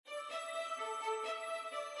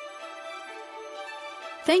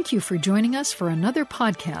Thank you for joining us for another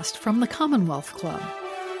podcast from the Commonwealth Club.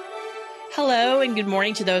 Hello and good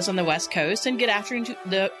morning to those on the West Coast and good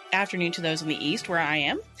afternoon to those on the East where I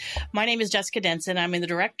am. My name is Jessica Denson. I'm the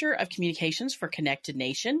Director of Communications for Connected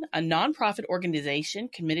Nation, a nonprofit organization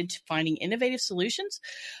committed to finding innovative solutions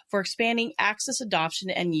for expanding access,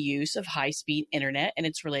 adoption, and use of high-speed internet and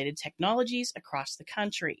its related technologies across the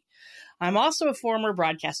country. I'm also a former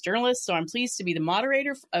broadcast journalist, so I'm pleased to be the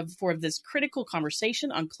moderator for this critical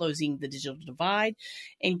conversation on closing the digital divide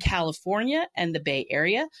in California and the Bay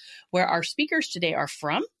Area, where our speakers today are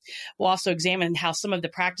from. We'll also examine how some of the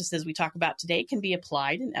practices we talk about today can be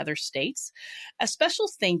applied in other states. A special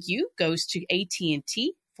thank you goes to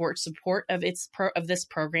AT&T for its support of this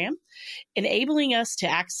program, enabling us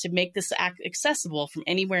to make this accessible from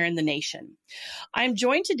anywhere in the nation. I'm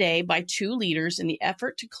joined today by two leaders in the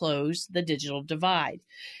effort to close the digital divide.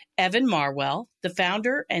 Evan Marwell, the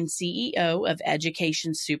founder and CEO of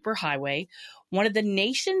EducationSuperHighway, one of the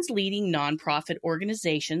nation's leading nonprofit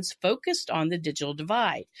organizations focused on the digital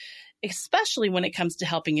divide, especially when it comes to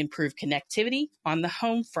helping improve connectivity on the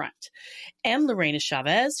home front. And Lorena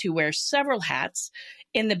Chavez, who wears several hats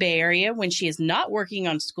in the Bay Area when she is not working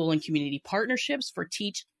on school and community partnerships for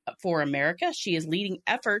Teach for America. She is leading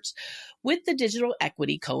efforts with the Digital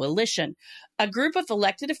Equity Coalition, a group of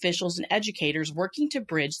elected officials and educators working to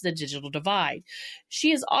bridge the digital divide.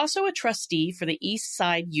 She is also a trustee for the East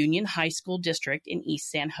Side Union High School District in East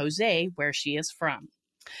San Jose, where she is from.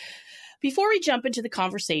 Before we jump into the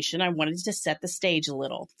conversation, I wanted to set the stage a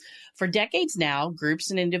little. For decades now,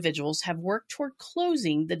 groups and individuals have worked toward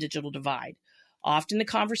closing the digital divide. Often the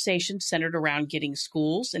conversation centered around getting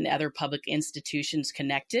schools and other public institutions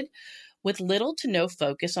connected, with little to no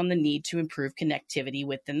focus on the need to improve connectivity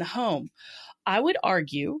within the home. I would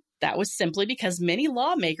argue that was simply because many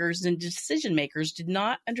lawmakers and decision makers did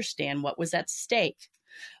not understand what was at stake.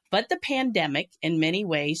 But the pandemic in many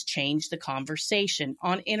ways changed the conversation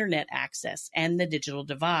on internet access and the digital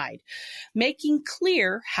divide, making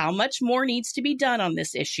clear how much more needs to be done on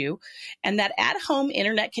this issue, and that at-home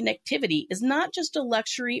internet connectivity is not just a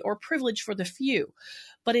luxury or privilege for the few,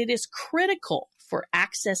 but it is critical for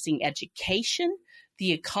accessing education,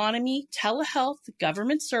 the economy, telehealth,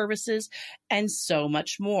 government services, and so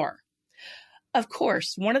much more. Of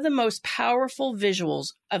course, one of the most powerful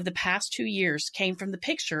visuals of the past 2 years came from the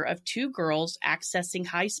picture of two girls accessing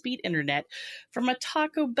high-speed internet from a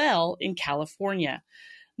Taco Bell in California,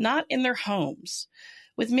 not in their homes.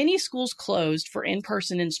 With many schools closed for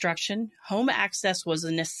in-person instruction, home access was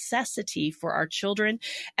a necessity for our children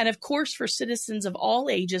and, of course, for citizens of all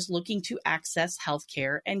ages looking to access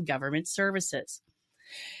healthcare and government services.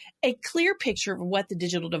 A clear picture of what the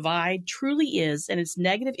digital divide truly is and its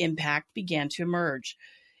negative impact began to emerge.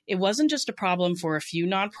 It wasn't just a problem for a few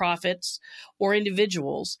nonprofits or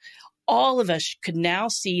individuals. All of us could now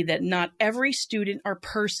see that not every student or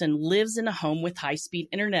person lives in a home with high-speed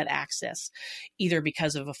internet access, either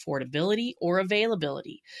because of affordability or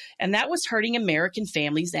availability, and that was hurting American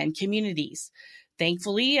families and communities.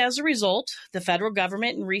 Thankfully, as a result, the federal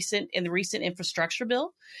government in the recent infrastructure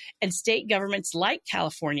bill and state governments like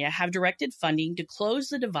California have directed funding to close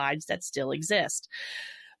the divides that still exist.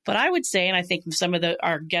 But I would say, and I think some of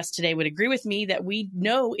our guests today would agree with me, that we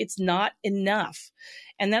know it's not enough.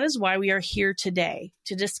 And that is why we are here today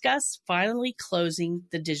to discuss finally closing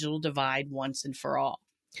the digital divide once and for all.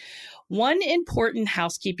 One important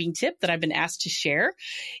housekeeping tip that I've been asked to share: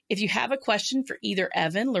 if you have a question for either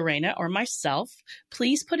Evan, Lorena, or myself,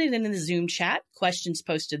 please put it in the Zoom chat. Questions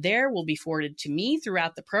posted there will be forwarded to me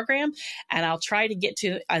throughout the program, and I'll try to get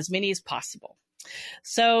to as many as possible.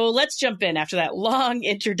 So let's jump in after that long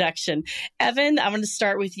introduction. Evan, I'm going to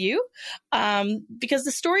start with you because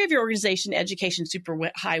the story of your organization,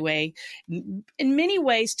 EducationSuperHighway, in many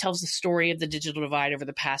ways tells the story of the digital divide over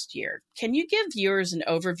the past year. Can you give viewers an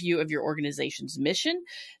overview of your organization's mission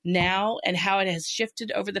now and how it has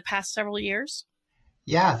shifted over the past several years?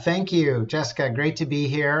 Yeah, thank you, Jessica. Great to be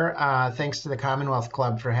here. Thanks to the Commonwealth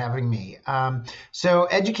Club for having me. So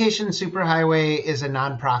EducationSuperHighway is a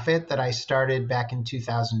nonprofit that I started back in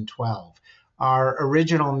 2012. Our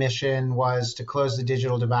original mission was to close the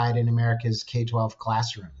digital divide in America's K-12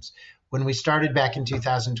 classrooms. When we started back in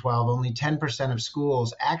 2012, only 10% of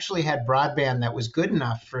schools actually had broadband that was good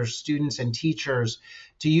enough for students and teachers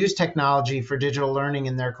to use technology for digital learning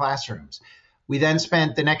in their classrooms. We then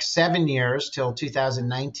spent the next 7 years till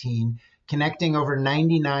 2019 connecting over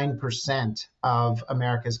 99% of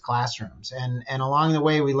America's classrooms. And along the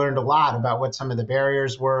way, we learned a lot about what some of the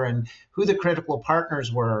barriers were and who the critical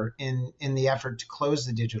partners were in the effort to close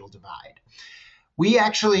the digital divide. we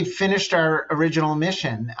actually finished our original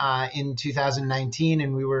mission in 2019,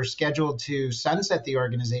 and we were scheduled to sunset the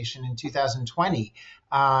organization in 2020,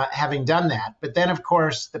 having done that. But then, of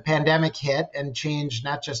course, the pandemic hit and changed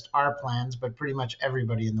not just our plans, but pretty much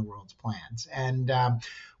everybody in the world's plans. And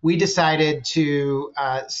we decided to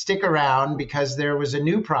stick around because there was a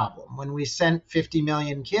new problem. When we sent 50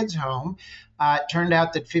 million kids home, it turned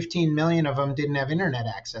out that 15 million of them didn't have internet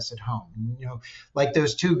access at home, like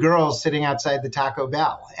those two girls sitting outside the Taco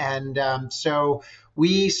Bell. And so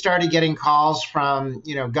we started getting calls from,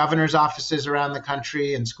 governors' offices around the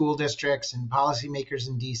country and school districts and policymakers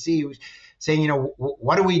in DC saying,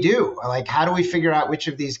 what do we do? Like, how do we figure out which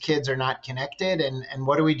of these kids are not connected, and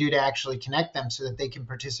what do we do to actually connect them so that they can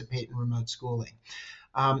participate in remote schooling?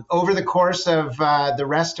 Over the course of the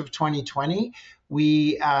rest of 2020,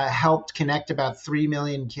 we helped connect about 3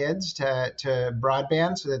 million kids to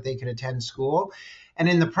broadband so that they could attend school. And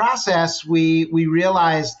in the process, we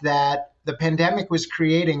realized that the pandemic was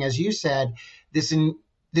creating, as you said,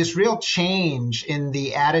 this real change in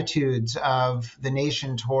the attitudes of the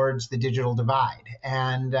nation towards the digital divide.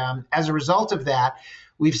 And as a result of that,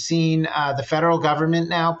 we've seen the federal government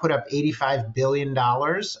now put up $85 billion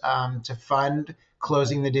to fund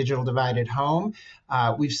closing the digital divide at home.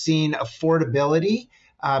 We've seen affordability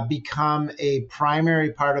become a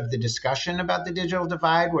primary part of the discussion about the digital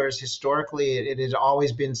divide, whereas historically it has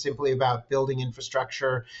always been simply about building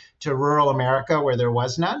infrastructure to rural America where there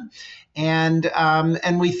was none. And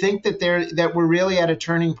we think that we're really at a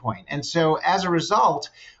turning point. And so as a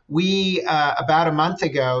result, we about a month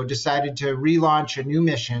ago decided to relaunch a new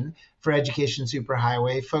mission for Education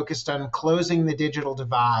Superhighway focused on closing the digital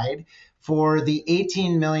divide for the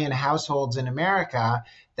 18 million households in America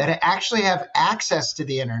that actually have access to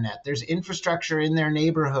the internet. There's infrastructure in their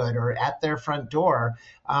neighborhood or at their front door,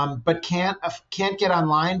 but can't get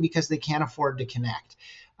online because they can't afford to connect.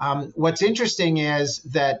 What's interesting is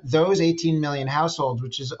that those 18 million households,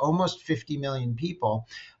 which is almost 50 million people,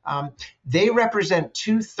 they represent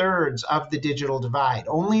 2/3 of the digital divide.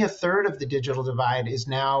 Only 1/3 of the digital divide is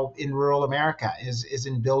now in rural America, is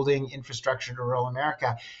in building infrastructure to rural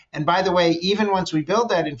America. And by the way, even once we build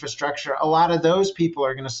that infrastructure, a lot of those people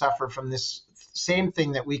are going to suffer from this same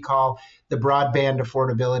thing that we call the broadband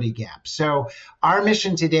affordability gap. So our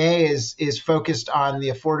mission today is focused on the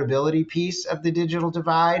affordability piece of the digital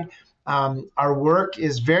divide. Our work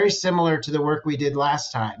is very similar to the work we did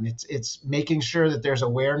last time. It's making sure that there's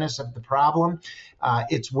awareness of the problem.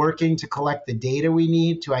 It's working to collect the data we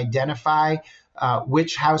need to identify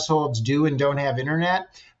which households do and don't have internet.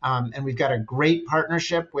 And we've got a great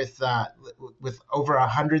partnership with over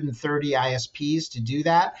 130 ISPs to do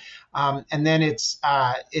that. And then it's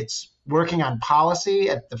working on policy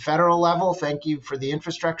at the federal level. Thank you for the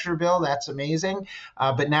infrastructure bill. That's amazing.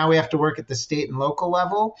 But now we have to work at the state and local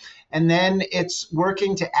level. And then it's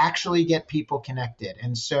working to actually get people connected.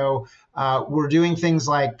 And so we're doing things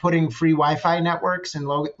like putting free Wi-Fi networks in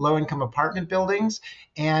low-income apartment buildings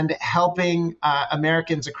and helping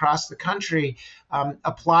Americans across the country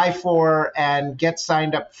apply for and get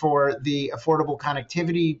signed up for the Affordable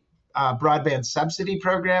Connectivity broadband subsidy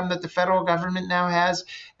program that the federal government now has,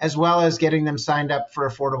 as well as getting them signed up for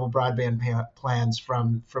affordable broadband plans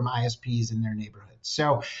from ISPs in their neighborhoods.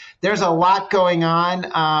 So there's a lot going on.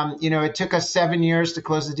 It took us 7 years to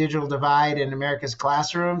close the digital divide in America's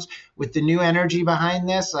classrooms. With the new energy behind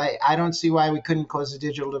this, I don't see why we couldn't close the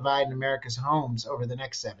digital divide in America's homes over the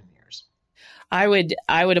next 7 years. I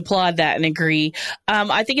would applaud that and agree.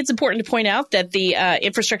 I think it's important to point out that the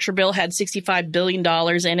infrastructure bill had $65 billion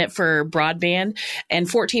in it for broadband, and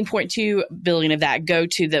 $14.2 billion of that go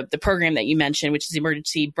to the program that you mentioned, which is the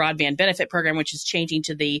Emergency Broadband Benefit Program, which is changing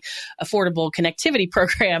to the Affordable Connectivity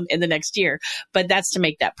Program in the next year. But that's to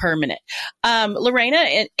make that permanent.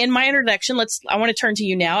 Lorena, in my introduction, I want to turn to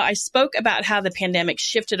you now. I spoke about how the pandemic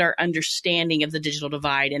shifted our understanding of the digital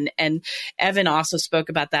divide, and Evan also spoke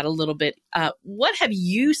about that a little bit. What have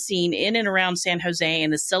you seen in and around San Jose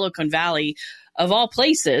and the Silicon Valley, of all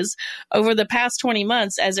places, over the past 20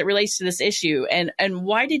 months as it relates to this issue? And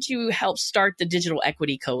why did you help start the Digital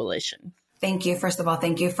Equity Coalition? Thank you. First of all,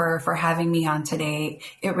 thank you for having me on today.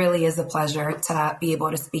 It really is a pleasure to be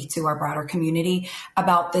able to speak to our broader community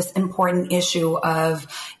about this important issue of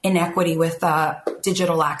inequity with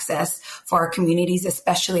digital access for our communities,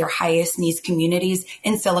 especially our highest needs communities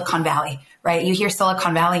in Silicon Valley, right? You hear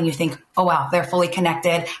Silicon Valley and you think, oh, wow, they're fully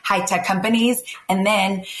connected, high-tech companies. And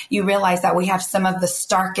then you realize that we have some of the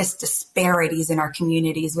starkest disparities in our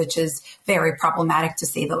communities, which is very problematic to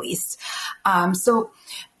say the least. So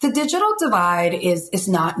the digital divide is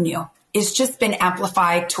not new. it's just been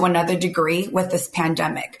amplified to another degree with this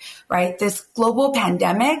pandemic, right? This global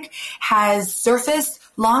pandemic has surfaced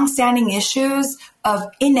longstanding issues of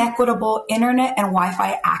inequitable internet and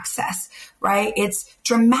Wi-Fi access, right? It's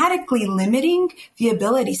dramatically limiting the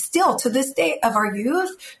ability still to this day of our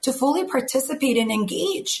youth to fully participate and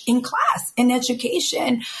engage in class, in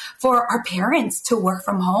education, for our parents to work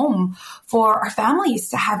from home, for our families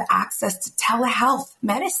to have access to telehealth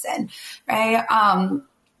medicine, right?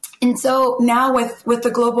 And so now with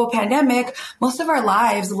the global pandemic, a lot of our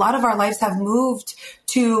lives have moved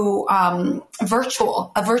to a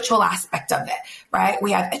virtual aspect of it, right?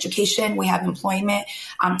 We have education, we have employment,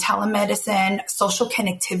 telemedicine, social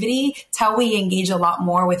connectivity. It's how we engage a lot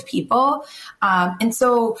more with people. And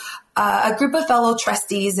so a group of fellow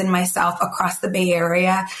trustees and myself across the Bay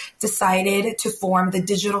Area decided to form the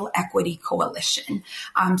Digital Equity Coalition.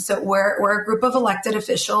 So we're a group of elected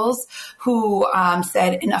officials who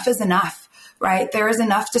said enough is enough. Right? There is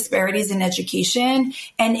enough disparities in education.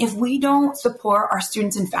 And if we don't support our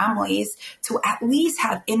students and families to at least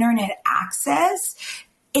have internet access,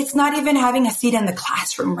 it's not even having a seat in the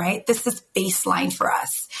classroom, right? This is baseline for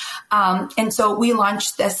us. And so we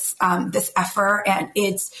launched this effort, and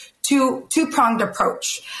it's two-pronged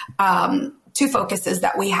approach. Two focuses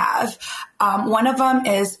that we have. One of them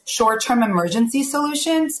is short-term emergency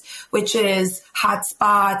solutions, which is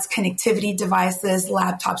hotspots, connectivity devices,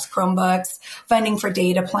 laptops, Chromebooks, funding for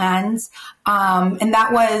data plans. And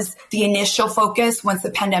that was the initial focus once the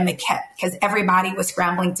pandemic hit, because everybody was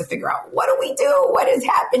scrambling to figure out, what do we do? What is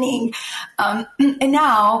happening? And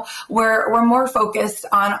now we're more focused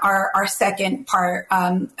on our second part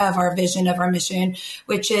of our vision, of our mission,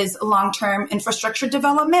 which is long-term infrastructure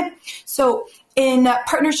development. So in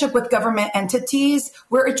partnership with government entities,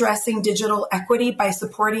 we're addressing digital equity by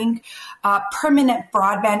supporting permanent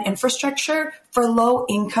broadband infrastructure for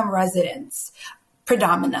low-income residents,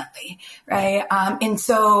 predominantly, right? And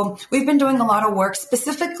so we've been doing a lot of work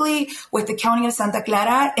specifically with the County of Santa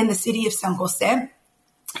Clara and the City of San Jose.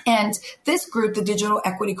 And this group, the Digital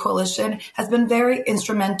Equity Coalition, has been very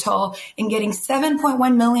instrumental in getting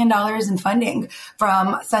 $7.1 million in funding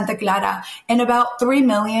from Santa Clara and about $3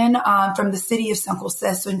 million from the City of San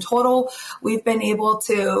Jose. So in total, we've been able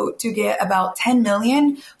to get about $10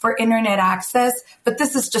 million for internet access, but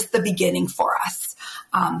this is just the beginning for us.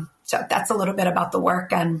 So that's a little bit about the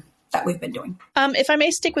work and that we've been doing. If I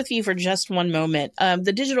may stick with you for just one moment,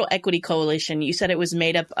 the Digital Equity Coalition, you said it was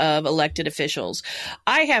made up of elected officials.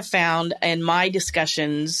 I have found in my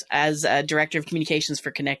discussions as a Director of Communications for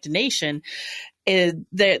Connected Nation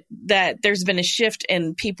that there's been a shift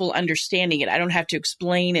in people understanding it. I don't have to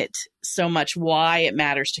explain it so much why it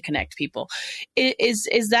matters to connect people.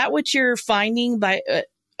 Is that what you're finding by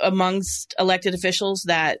amongst elected officials,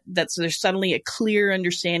 that there's suddenly a clear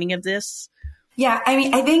understanding of this? Yeah, I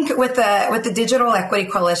mean, I think with the Digital Equity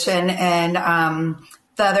Coalition and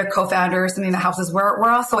the other co-founders, I mean, the houses, we're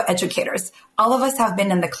also educators. All of us have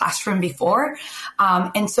been in the classroom before.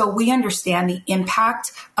 And so we understand the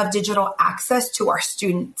impact of digital access to our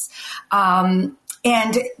students. And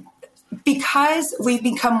because we've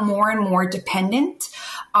become more and more dependent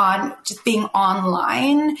on just being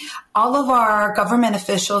online, all of our government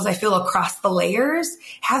officials, I feel across the layers,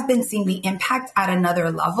 have been seeing the impact at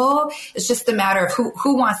another level. It's just a matter of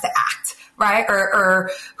who wants to act, right?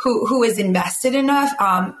 Or who is invested enough.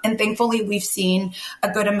 And thankfully, we've seen a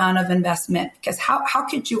good amount of investment, because how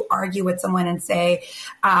could you argue with someone and say,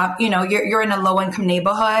 you're in a low income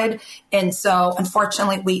neighborhood, and so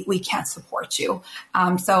unfortunately we can't support you.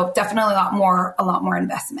 So definitely a lot more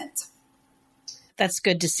investment. That's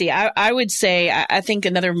good to see. I would say, I think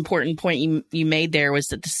another important point you made there was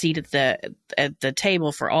that the seat at the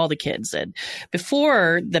table for all the kids. And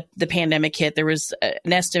before the pandemic hit, there was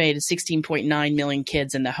an estimated 16.9 million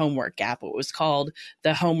kids in the homework gap, what was called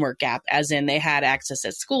the homework gap, as in they had access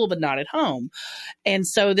at school but not at home. And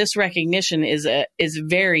so this recognition is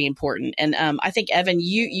very important. And I think, Evan,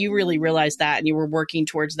 you really realized that, and you were working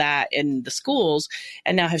towards that in the schools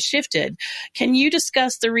and now have shifted. Can you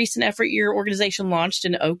discuss the recent effort your organization launched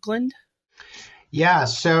in Oakland? Yeah,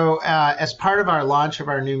 so as part of our launch of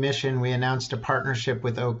our new mission, we announced a partnership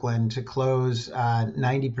with Oakland to close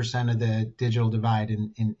 90% of the digital divide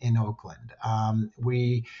in Oakland.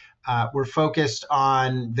 We're focused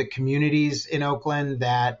on the communities in Oakland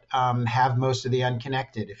that have most of the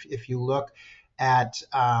unconnected. If you look at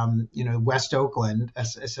West Oakland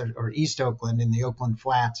or East Oakland in the Oakland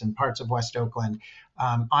Flats and parts of West Oakland,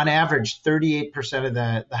 on average, 38% of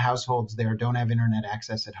the households there don't have internet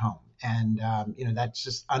access at home. And, that's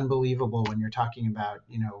just unbelievable when you're talking about,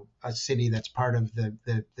 a city that's part of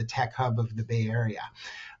the tech hub of the Bay Area.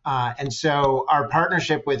 And so our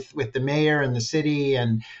partnership with the mayor and the city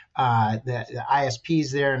and the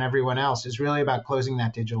ISPs there and everyone else is really about closing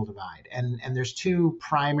that digital divide. And there's two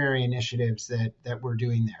primary initiatives that we're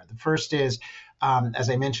doing there. The first is, as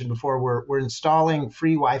I mentioned before, we're installing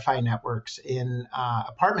free Wi-Fi networks in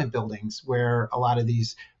apartment buildings where a lot of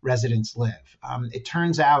these residents live. It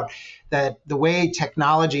turns out that the way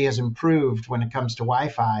technology has improved when it comes to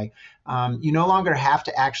Wi-Fi, you no longer have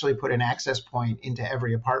to actually put an access point into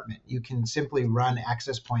every apartment. You can simply run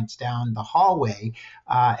access points down the hallway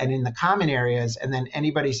and in the common areas, and then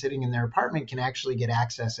anybody sitting in their apartment can actually get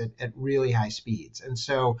access at really high speeds. And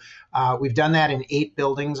so we've done that in 8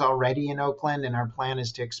 buildings already in Oakland, and our plan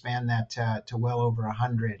is to expand that to well over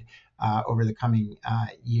 100 over the coming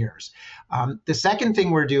years. The second thing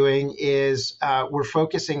we're doing is we're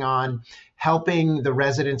focusing on helping the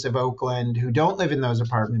residents of Oakland who don't live in those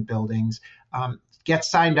apartment buildings get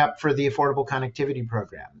signed up for the Affordable Connectivity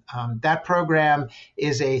Program. That program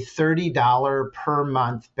is a $30 per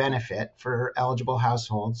month benefit for eligible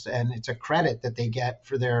households, and it's a credit that they get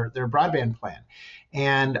for their broadband plan.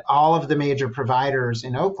 And all of the major providers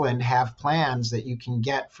in Oakland have plans that you can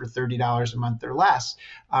get for $30 a month or less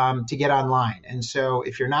to get online. And so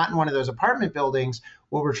if you're not in one of those apartment buildings,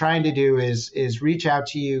 what we're trying to do is reach out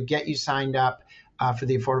to you, get you signed up for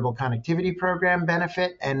the Affordable Connectivity Program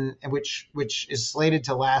benefit, and which is slated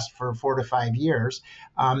to last for 4 to 5 years,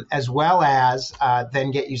 as well as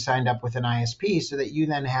then get you signed up with an ISP so that you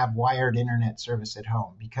then have wired internet service at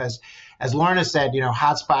home. Because as Lorena said,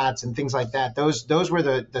 hotspots and things like that, those were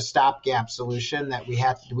the stopgap solution that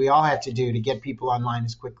we all had to do to get people online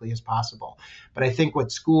as quickly as possible. But I think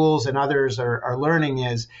what schools and others are learning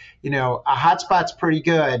is, a hotspot's pretty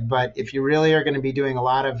good, but if you really are going to be doing a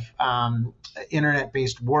lot of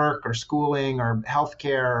internet-based work or schooling or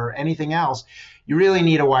healthcare or anything else, you really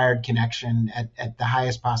need a wired connection at the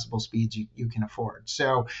highest possible speeds you can afford.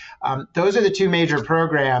 So those are the two major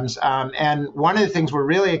programs. And one of the things we're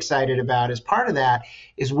really excited about as part of that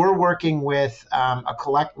is we're working with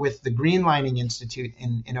with the Greenlining Institute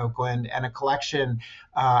in Oakland and a collection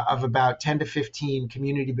of about 10 to 15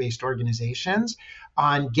 community-based organizations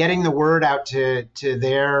on getting the word out to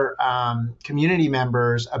their community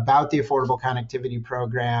members about the Affordable Connectivity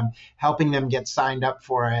Program, helping them get signed up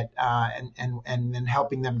for it, and then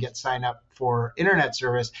helping them get signed up for internet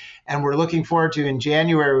service. And we're looking forward to, in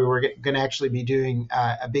January, we're going to actually be doing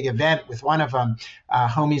a big event with one of them,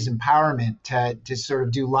 Homies Empowerment, to sort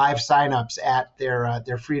of do live signups at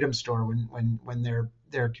their Freedom Store when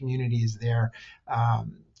their community is there,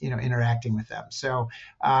 interacting with them. So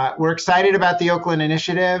we're excited about the Oakland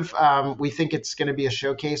initiative. We think it's going to be a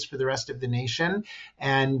showcase for the rest of the nation.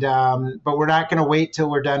 And but we're not going to wait till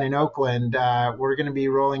we're done in Oakland. We're going to be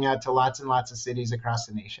rolling out to lots and lots of cities across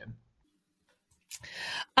the nation.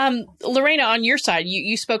 Lorena, on your side,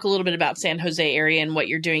 you spoke a little bit about San Jose area and what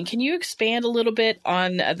you're doing. Can you expand a little bit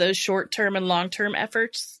on those short-term and long-term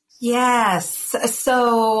efforts? Yes.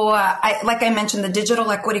 So, like I mentioned, the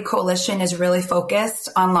Digital Equity Coalition is really focused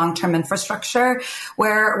on long-term infrastructure,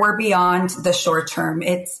 where we're beyond the short term.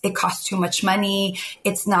 It costs too much money.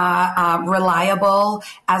 It's not reliable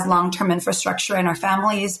as long-term infrastructure, and our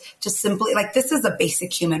families just simply, this is a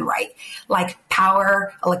basic human right, like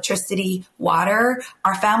power, electricity, water.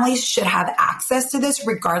 Our families should have access to this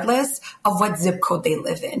regardless of what zip code they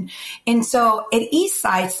live in. And so at East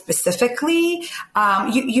Side specifically,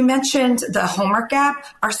 you mentioned the homework gap.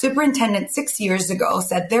 Our superintendent 6 years ago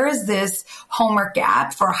said there is this homework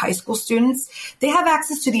gap for high school students. They have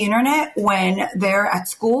access to the internet when they're at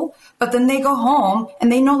school, but then they go home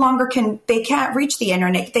and they no longer they can't reach the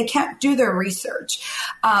internet. They can't do their research.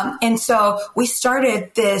 And so we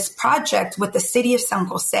started this project with the city of San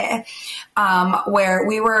Jose, where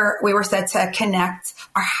we were set to connect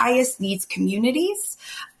our highest needs communities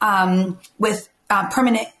with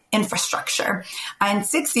permanent infrastructure. In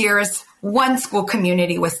 6 years, one school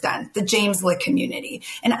community was done, the James Lick community.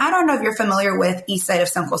 And I don't know if you're familiar with East Side of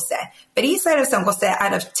San Jose, but East Side of San Jose,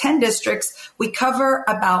 out of 10 districts, we cover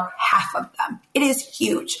about half of them. It is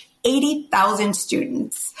huge, 80,000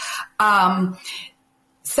 students.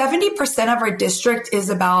 70% of our district is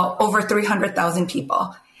about over 300,000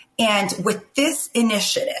 people. And with this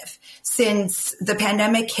initiative, since the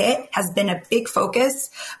pandemic hit, has been a big focus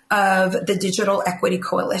of the Digital Equity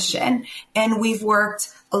Coalition. And we've worked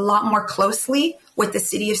a lot more closely with the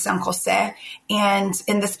city of San Jose. And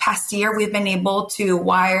in this past year, we've been able to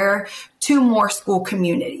wire 2 more school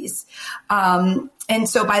communities. And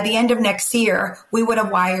so by the end of next year, we would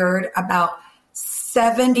have wired about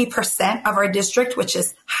 70% of our district, which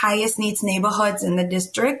is highest needs neighborhoods in the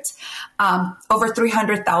district, over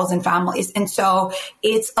 300,000 families. And so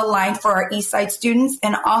it's aligned for our East Side students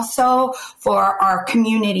and also for our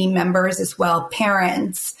community members as well,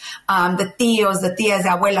 parents, the tios, the tias,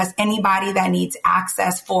 abuelas, anybody that needs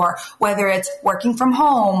access for whether it's working from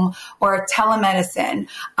home or telemedicine,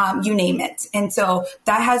 you name it. And so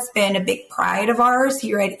that has been a big pride of ours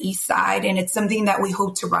here at East Side, and it's something that we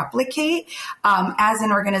hope to replicate as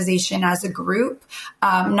an organization, as a group,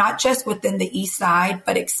 not just within the East Side,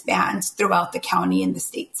 but expands throughout the county and the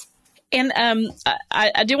states. And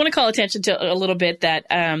I do want to call attention to a little bit that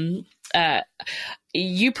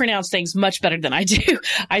you pronounce things much better than I do.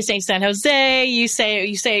 I say San Jose, you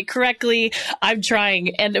say it correctly. I'm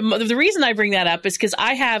trying. And the reason I bring that up is because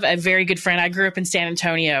I have a very good friend. I grew up in San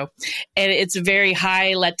Antonio, and it's a very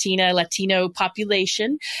high Latino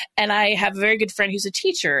population. And I have a very good friend who's a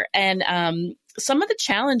teacher. And some of the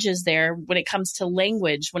challenges there when it comes to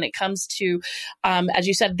language, when it comes to, as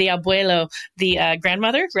you said, the abuelo, the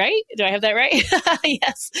grandmother, right? Do I have that right?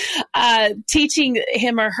 Yes. Teaching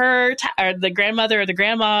him or her, or the grandmother or the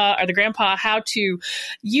grandma or the grandpa, how to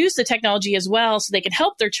use the technology as well so they can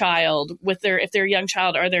help their child with if they're a young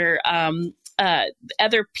child or their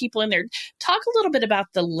other people in there. Talk a little bit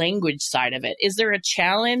about the language side of it. Is there a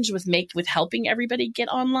challenge with helping everybody get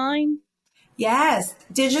online? Yes,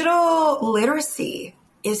 digital literacy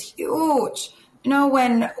is huge. You know,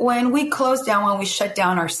 when we closed down, when we shut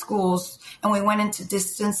down our schools and we went into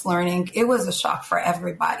distance learning, it was a shock for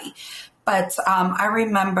everybody. But I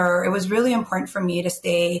remember it was really important for me to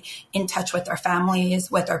stay in touch with our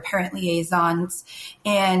families, with our parent liaisons.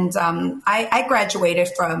 And I graduated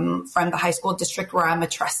from the high school district where I'm a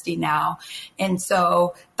trustee now. And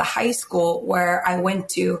so the high school where I went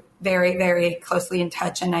to, very, very closely in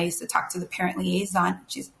touch, and I used to talk to the parent liaison.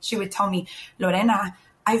 She would tell me, Lorena,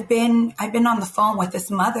 I've been on the phone with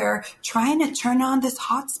this mother trying to turn on this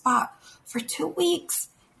hotspot for 2 weeks.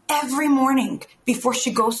 Every morning before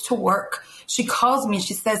she goes to work, she calls me.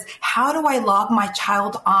 She says, how do I log my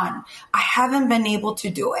child on? I haven't been able to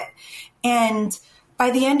do it. And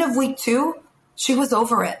by the end of week 2, she was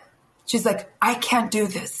over it. She's like, I can't do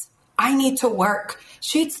this. I need to work.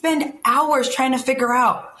 She'd spend hours trying to figure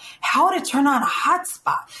out how to turn on a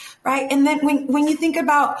hotspot, right? And then when you think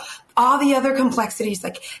about all the other complexities,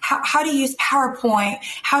 like how to use PowerPoint,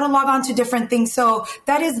 how to log on to different things. So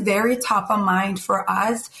that is very top of mind for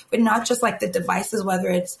us, but not just like the devices, whether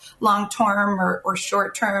it's long-term or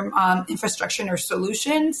short-term infrastructure or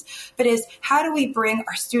solutions, but is how do we bring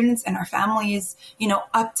our students and our families,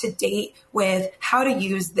 up to date with how to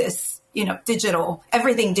use this, digital,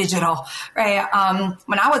 everything digital, right?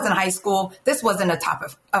 When I was in high school, this wasn't a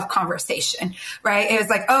topic of conversation, right? It was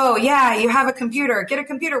like, oh yeah, you have a computer, get a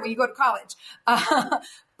computer when you go to college.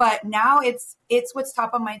 But now it's what's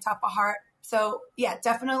top of mind, top of heart. So yeah,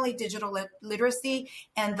 definitely digital literacy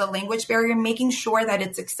and the language barrier, making sure that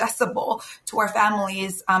it's accessible to our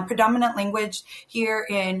families. Predominant language here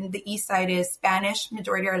in the East Side is Spanish,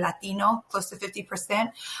 majority are Latino, close to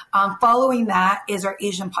 50%. Following that is our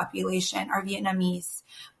Asian population, our Vietnamese.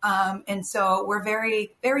 And so we're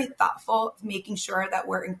very, very thoughtful of making sure that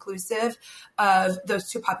we're inclusive of those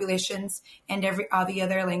 2 populations and all the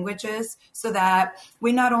other languages, so that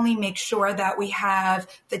we not only make sure that we have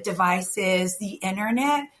the devices, the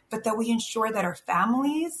internet, but that we ensure that our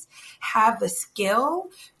families have the skill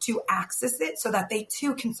to access it so that they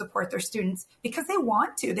too can support their students, because they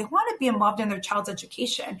want to be involved in their child's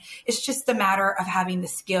education. It's just a matter of having the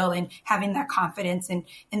skill and having that confidence and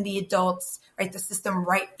the adults, right, the system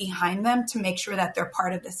right behind them to make sure that they're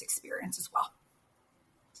part of this experience as well.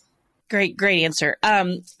 Great answer.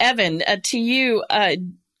 Evan, to you,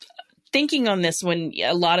 thinking on this, when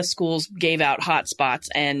a lot of schools gave out hotspots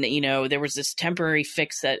and, there was this temporary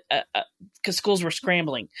fix that because schools were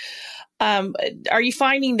scrambling. Are you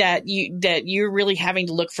finding that you're really having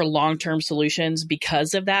to look for long-term solutions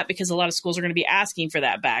because of that? Because a lot of schools are going to be asking for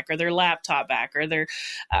that back, or their laptop back, or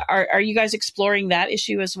are you guys exploring that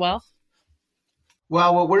issue as well?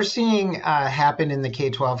 Well, what we're seeing happen in the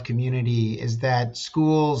K-12 community is that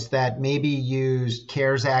schools that maybe used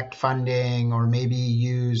CARES Act funding or maybe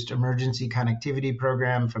used emergency connectivity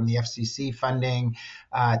program from the FCC funding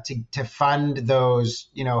to fund those,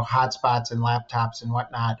 hotspots and laptops and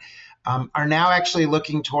whatnot, are now actually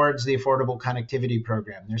looking towards the Affordable Connectivity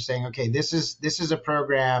Program. They're saying, okay, this is a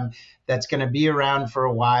program that's going to be around for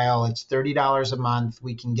a while. It's $30 a month.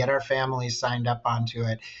 We can get our families signed up onto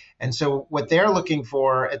it. And so what they're looking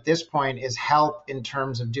for at this point is help in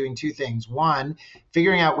terms of doing two things. One,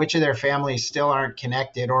 figuring out which of their families still aren't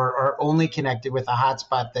connected or are only connected with a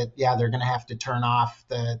hotspot that, they're going to have to turn off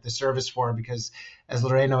the service for because, as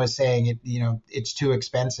Lorena was saying, it's too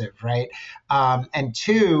expensive, right? And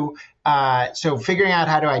two, so figuring out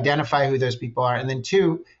how to identify who those people are. And then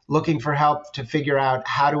two, looking for help to figure out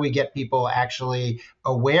how do we get people actually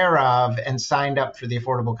aware of and signed up for the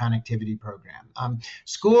Affordable Connectivity Program.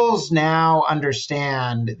 Schools now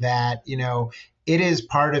understand that, it is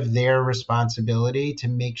part of their responsibility to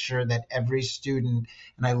make sure that every student,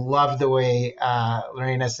 and I love the way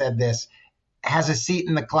Lorena said this, has a seat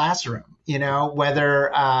in the classroom,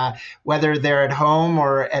 whether they're at home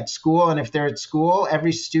or at school. And if they're at school,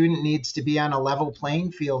 every student needs to be on a level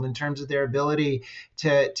playing field in terms of their ability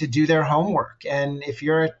to do their homework. And if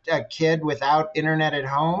you're a kid without internet at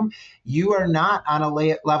home, you are not on a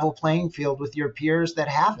level playing field with your peers that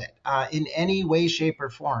have it in any way, shape,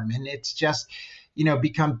 or form. And it's just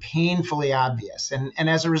become painfully obvious. And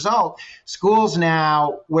as a result, schools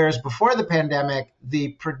now, whereas before the pandemic, the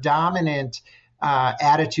predominant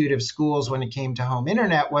attitude of schools when it came to home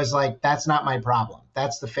internet was like, that's not my problem.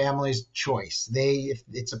 That's the family's choice. If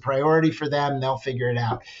it's a priority for them, they'll figure it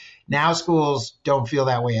out. Now schools don't feel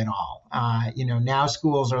that way at all. Now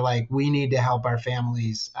schools are like, we need to help our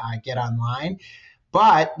families get online.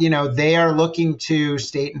 But, they are looking to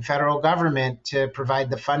state and federal government to provide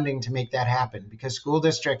the funding to make that happen because school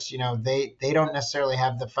districts, they don't necessarily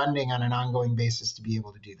have the funding on an ongoing basis to be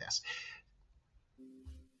able to do this.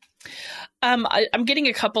 I'm getting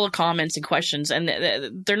a couple of comments and questions, and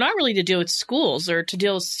they're not really to deal with schools or to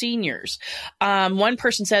deal with seniors. One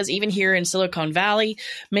person says, even here in Silicon Valley,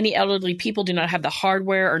 many elderly people do not have the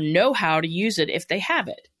hardware or know how to use it if they have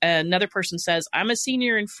it. Another person says, I'm a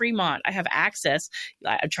senior in Fremont. I have access.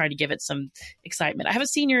 I'm trying to give it some excitement. I have a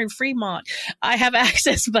senior in Fremont. I have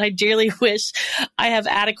access, but I dearly wish I had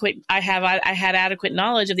adequate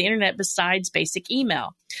knowledge of the internet besides basic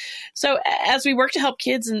email. So as we work to help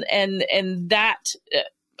kids and that,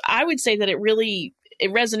 I would say that it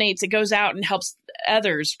resonates. It goes out and helps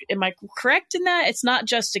others. Am I correct in that? It's not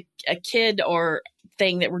just a kid or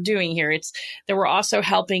thing that we're doing here. It's that we're also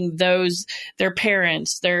helping their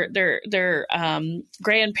parents, their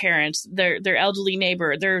grandparents, their elderly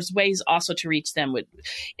neighbor. There's ways also to reach them. With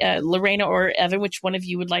Lorena or Evan, which one of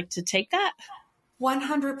you would like to take that?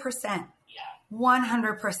 100%.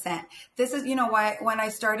 100%. This is, why when I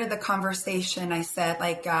started the conversation, I said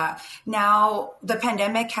now the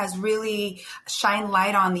pandemic has really shined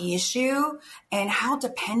light on the issue and how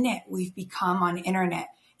dependent we've become on internet.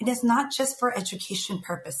 And it's not just for education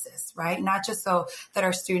purposes, right? Not just so that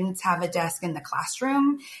our students have a desk in the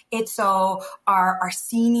classroom. It's so our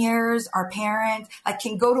seniors, our parents,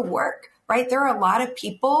 can go to work. Right? There are a lot of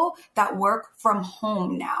people that work from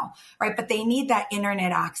home now, right? But they need that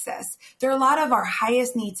internet access. There are a lot of our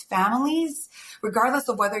highest needs families, regardless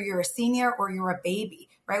of whether you're a senior or you're a baby,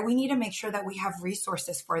 right? We need to make sure that we have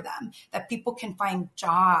resources for them, that people can find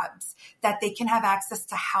jobs, that they can have access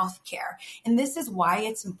to healthcare. And this is why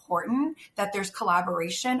it's important that there's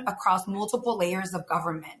collaboration across multiple layers of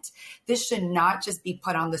government. This should not just be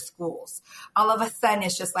put on the schools. All of a sudden,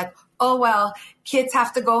 it's just like, oh, well, kids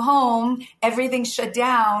have to go home. Everything's shut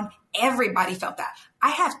down. Everybody felt that. I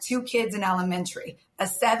have 2 kids in elementary, a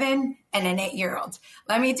 7 and an 8-year-old.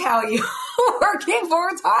 Let me tell you, working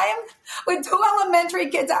full-time with 2 elementary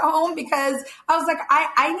kids at home because I was like,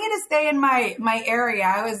 I need to stay in my area.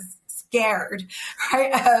 I was scared,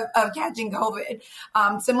 right, of catching COVID.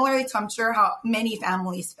 Similarly to, I'm sure, how many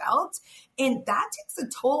families felt. And that takes a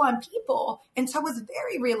toll on people. And so I was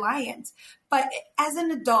very reliant. But as an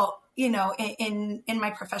adult, in my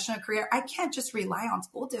professional career, I can't just rely on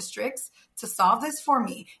school districts to solve this for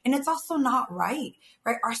me. And it's also not right?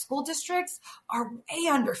 Our school districts are way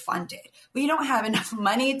underfunded. We don't have enough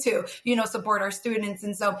money to, support our students.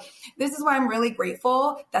 And so this is why I'm really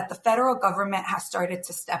grateful that the federal government has started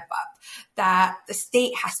to step up, that the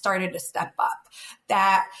state has started to step up,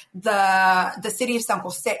 that the city of San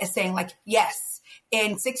Jose is saying yes,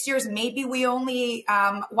 in 6 years, maybe we only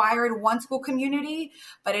wired 1 school community,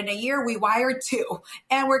 but in a year we wired 2,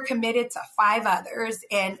 and we're committed to 5 others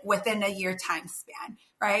and within a year time span,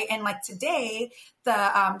 right? And today,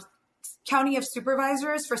 the County of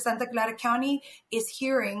Supervisors for Santa Clara County is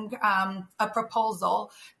hearing a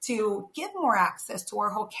proposal to give more access to our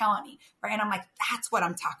whole county, right? And I'm like, that's what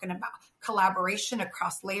I'm talking about. Collaboration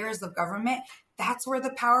across layers of government. That's where the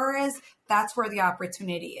power is. That's where the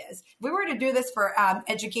opportunity is. If we were to do this for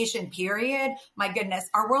education, period, my goodness,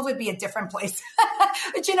 our world would be a different place.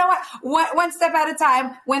 But you know what? One step at a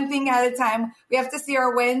time, one thing at a time. We have to see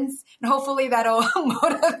our wins, and hopefully that'll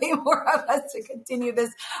motivate more of us to continue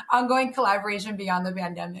this ongoing collaboration beyond the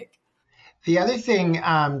pandemic. The other thing,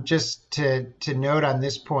 just to note on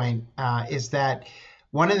this point, is that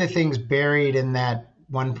one of the things buried in that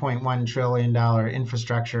 $1.1 trillion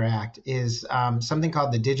Infrastructure Act is something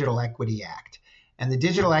called the Digital Equity Act. And the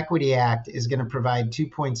Digital Equity Act is going to provide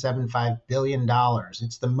 $2.75 billion.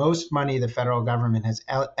 It's the most money the federal government has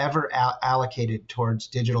ever allocated towards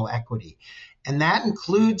digital equity. And that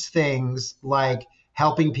includes things like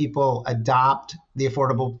helping people adopt the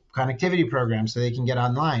Affordable Connectivity Program so they can get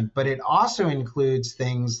online. But it also includes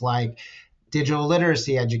things like digital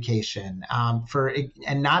literacy education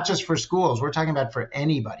and not just for schools. We're talking about for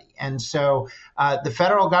anybody. And so the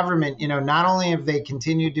federal government, not only have they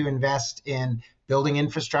continued to invest in building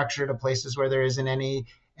infrastructure to places where there isn't any,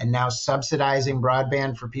 and now subsidizing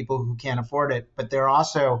broadband for people who can't afford it, but they're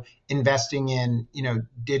also investing in,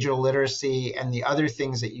 digital literacy and the other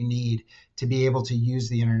things that you need to be able to use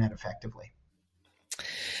the internet effectively.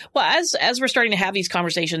 Well, as we're starting to have these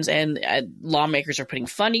conversations and lawmakers are putting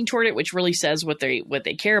funding toward it, which really says what they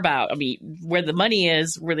care about. I mean, where the money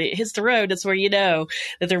is, where it hits the road, that's where you know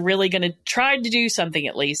that they're really going to try to do something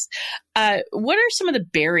at least. What are some of the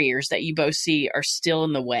barriers that you both see are still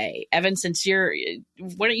in the way? Evan, since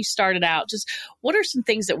why don't you start it out? Just what are some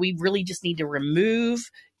things that we really just need to remove,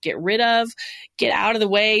 get rid of, get out of the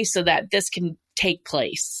way so that this can take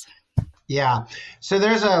place? Yeah. So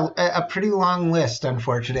there's a pretty long list,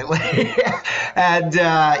 unfortunately. And,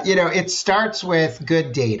 it starts with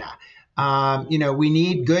good data. We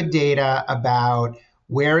need good data about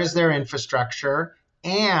where is their infrastructure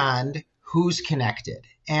and who's connected.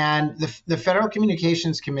 And the Federal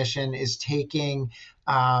Communications Commission is taking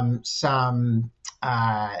some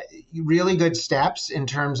really good steps in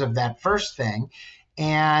terms of that first thing.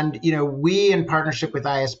 And, we in partnership with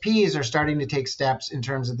ISPs are starting to take steps in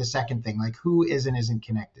terms of the second thing, like who is and isn't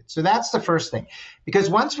connected. So that's the first thing, because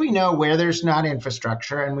once we know where there's not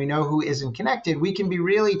infrastructure and we know who isn't connected, we can be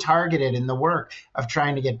really targeted in the work of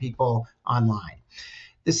trying to get people online.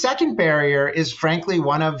 The second barrier is, frankly,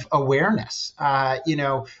 one of awareness.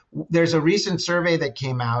 There's a recent survey that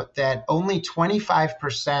came out that only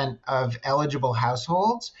 25% of eligible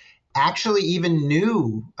households actually even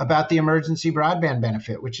knew about the emergency broadband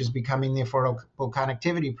benefit, which is becoming the Affordable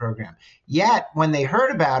Connectivity Program. Yet, when they heard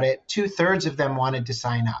about it, 2/3 of them wanted to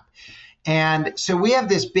sign up. And so we have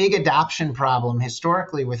this big adoption problem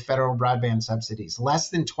historically with federal broadband subsidies. Less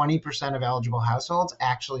than 20% of eligible households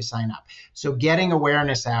actually sign up. So getting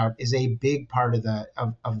awareness out is a big part of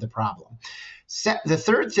the problem. The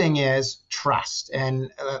third thing is trust.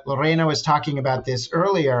 And Lorena was talking about this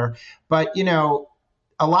earlier, but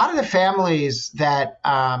a lot of the families that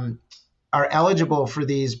are eligible for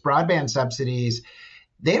these broadband subsidies,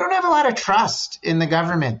 they don't have a lot of trust in the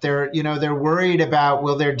government. They're worried about,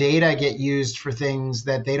 will their data get used for things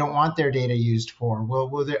that they don't want their data used for?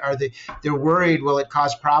 They're worried, will it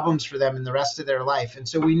cause problems for them in the rest of their life? And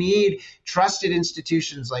so we need trusted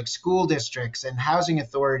institutions like school districts and housing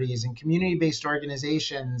authorities and community-based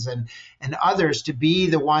organizations and others to be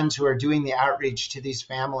the ones who are doing the outreach to these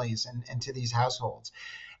families and to these households.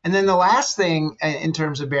 And then the last thing in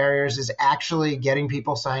terms of barriers is actually getting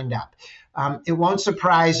people signed up. It won't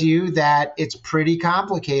surprise you that it's pretty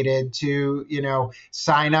complicated to,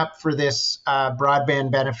 sign up for this broadband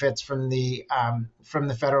benefits from the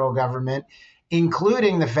federal government,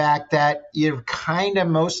 including the fact that you kind of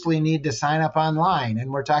mostly need to sign up online. And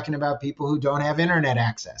we're talking about people who don't have internet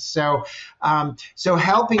access. So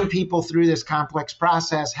helping people through this complex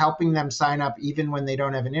process, helping them sign up even when they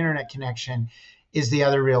don't have an internet connection is the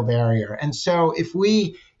other real barrier. And so if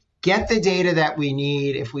we get the data that we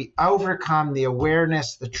need, if we overcome the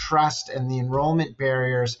awareness, the trust, and the enrollment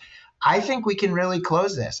barriers, I think we can really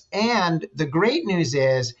close this. And the great news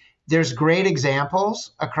is there's great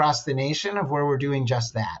examples across the nation of where we're doing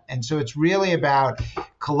just that. And so it's really about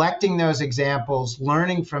collecting those examples,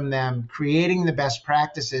 learning from them, creating the best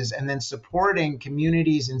practices, and then supporting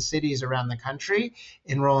communities and cities around the country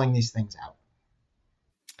in rolling these things out.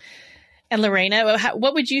 And Lorena,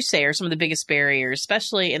 what would you say are some of the biggest barriers,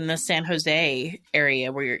 especially in the San Jose area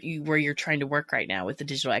where you're trying to work right now with the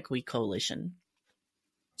Digital Equity Coalition?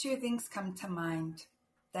 Two things come to mind.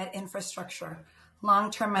 That infrastructure,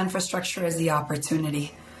 long-term infrastructure is the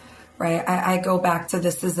opportunity, right? I go back to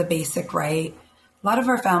this as a basic right. A lot of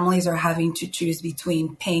our families are having to choose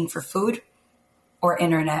between paying for food or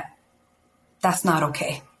internet. That's not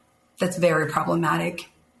okay. that's very problematic.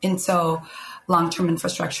 And so long-term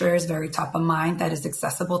infrastructure is very top of mind that is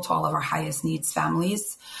accessible to all of our highest needs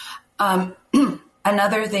families.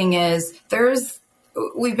 Another thing is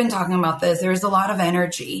we've been talking about this, there's a lot of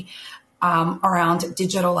energy around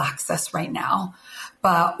digital access right now.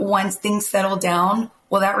 But once things settle down,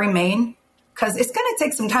 will that remain? Because it's going to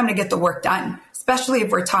take some time to get the work done, especially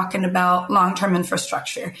if we're talking about long-term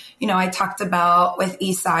infrastructure. I talked about with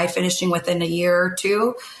Eastside finishing within a year or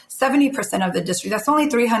two, 70% of the district, that's only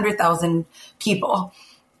 300,000 people,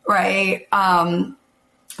 right?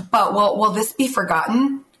 But will this be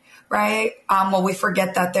forgotten? Right? Will we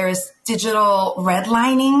forget that there's digital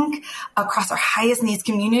redlining across our highest needs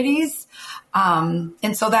communities?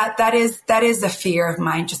 And so that is a fear of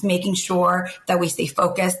mine, just making sure that we stay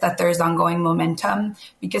focused, that there's ongoing momentum,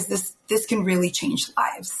 because this can really change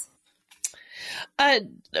lives.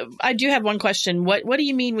 I do have one question. What do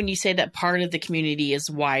you mean when you say that part of the community is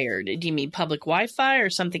wired? Do you mean public Wi-Fi or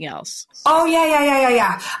something else? Oh,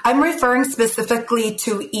 yeah. I'm referring specifically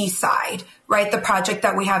to Eastside, right? The project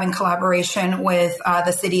that we have in collaboration with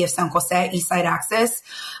the city of San Jose, Eastside Access.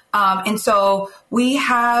 And so we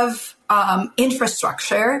have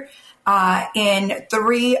infrastructure in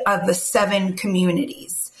 3 of the 7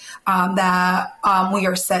 communities that we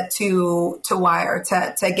are set to wire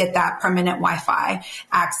to get that permanent Wi-Fi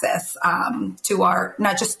access to our,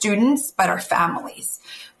 not just students, but our families.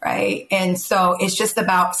 Right. And so it's just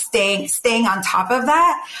about staying on top of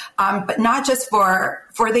that. But not just for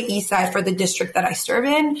the East Side, for the district that I serve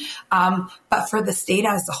in, but for the state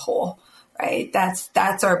as a whole. Right. That's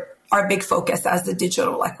our big focus as the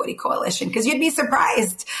Digital Equity Coalition, because you'd be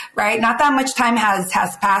surprised, right? Not that much time has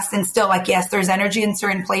passed, and still, yes, there's energy in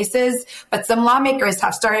certain places, but some lawmakers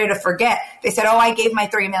have started to forget. They said, oh, I gave my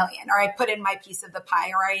 $3 million, or I put in my piece of the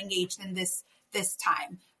pie, or I engaged in this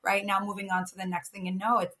time, right? Now moving on to the next thing, and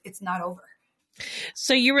no, it's not over.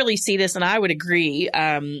 So you really see this, and I would agree.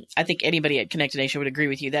 I think anybody at Connected Nation would agree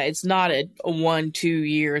with you that it's not a 1-2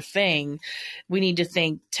 year thing. We need to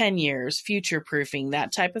think 10 years, future proofing,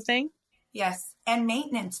 that type of thing. Yes. And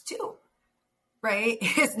maintenance too, right?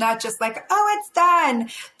 It's not just it's done.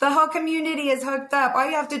 The whole community is hooked up. All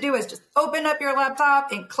you have to do is just open up your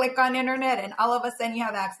laptop and click on internet, and all of a sudden you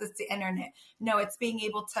have access to internet. No, it's being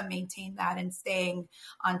able to maintain that and staying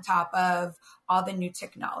on top of all the new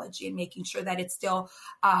technology and making sure that it's still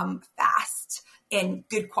fast and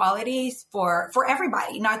good quality for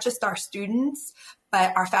everybody, not just our students,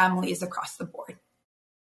 but our families across the board.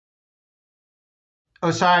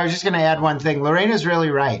 Oh, sorry. I was just going to add one thing. Lorena's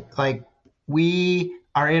really right. We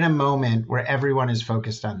are in a moment where everyone is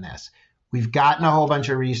focused on this. We've gotten a whole bunch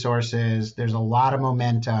of resources. There's a lot of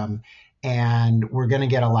momentum, and we're going to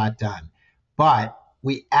get a lot done. But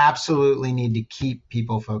we absolutely need to keep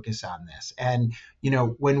people focused on this. And,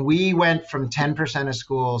 when we went from 10% of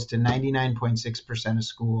schools to 99.6% of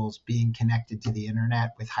schools being connected to the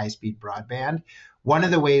internet with high-speed broadband, one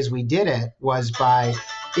of the ways we did it was by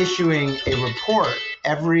issuing a report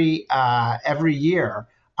every year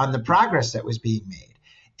on the progress that was being made.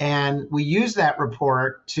 And we used that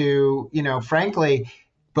report to, frankly,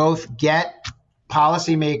 both get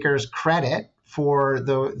policymakers credit for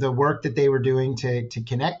the work that they were doing to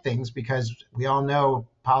connect things, because we all know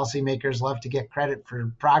policymakers love to get credit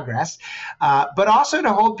for progress, but also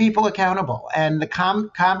to hold people accountable. And the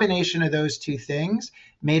combination of those two things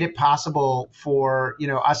made it possible for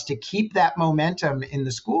us to keep that momentum in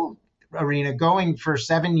the school arena going for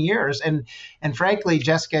 7 years. And frankly,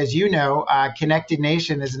 Jessica, as you know, Connected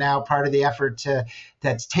Nation is now part of the effort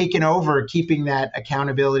that's taken over keeping that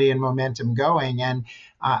accountability and momentum going. And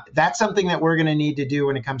that's something that we're going to need to do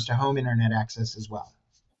when it comes to home internet access as well.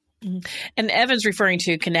 And Evan's referring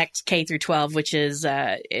to Connect K through 12, which is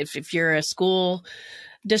if you're a school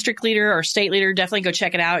district leader or state leader, definitely go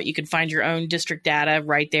check it out. You can find your own district data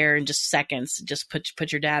right there in just seconds. Just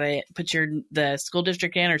put your data, the school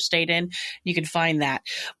district in or state in. You can find that.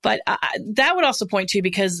 But that would also point to,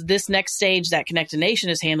 because this next stage that Connected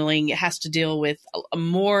Nation is handling has to deal with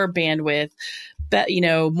more bandwidth, but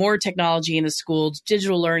more technology in the schools,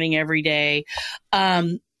 digital learning every day. How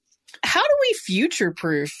do we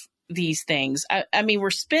future-proof these things? I mean,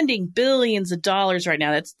 we're spending billions of dollars right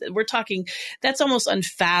now. That's almost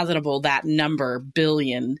unfathomable, that number, a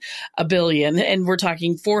billion. And we're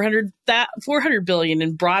talking 400 billion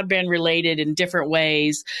in broadband related in different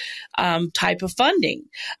ways, type of funding.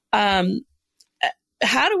 How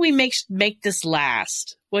do we make this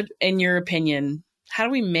last? What, in your opinion, how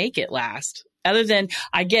do we make it last? other than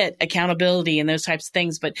I get accountability and those types of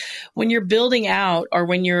things. But when you're building out or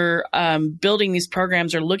when you're building these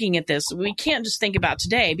programs or looking at this, we can't just think about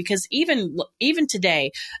today, because even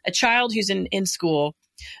today, a child who's in school,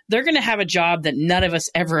 they're going to have a job that none of us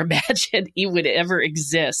ever imagined it would ever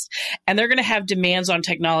exist. And they're going to have demands on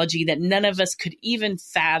technology that none of us could even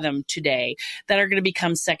fathom today that are going to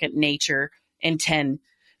become second nature in 10,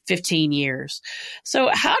 15 years.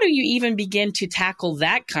 So how do you even begin to tackle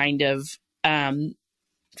that kind of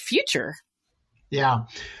future? Yeah.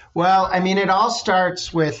 Well, I mean, it all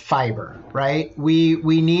starts with fiber, right? We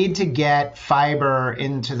need to get fiber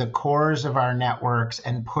into the cores of our networks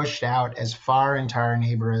and pushed out as far into our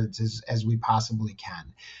neighborhoods as we possibly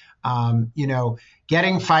can.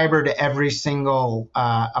 Getting fiber to every single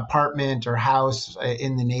apartment or house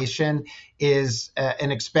in the nation is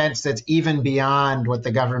an expense that's even beyond what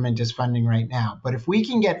the government is funding right now. But if we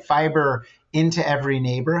can get fiber into every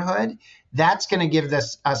neighborhood, that's going to give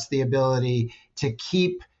us the ability to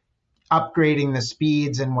keep upgrading the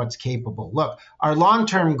speeds and what's capable. Look, our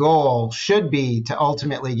long-term goal should be to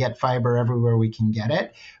ultimately get fiber everywhere we can get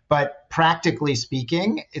it. But practically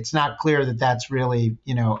speaking, it's not clear that that's really,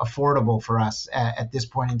 affordable for us at this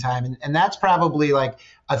point in time. And that's probably like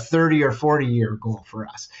a 30 or 40 year goal for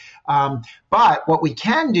us. But what we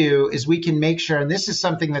can do is we can make sure, and this is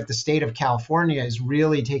something that the state of California is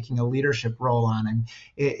really taking a leadership role on. And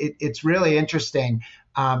it's really interesting.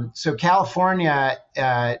 So California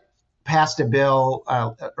passed a bill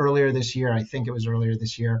earlier this year. I think it was earlier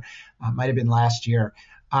this year, might have been last year.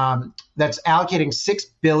 That's allocating $6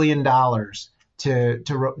 billion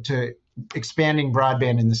to expanding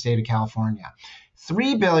broadband in the state of California.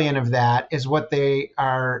 $3 billion of that is what they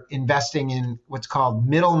are investing in what's called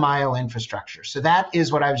middle mile infrastructure. So that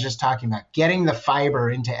is what I was just talking about, getting the fiber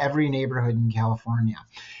into every neighborhood in California.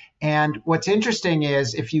 And what's interesting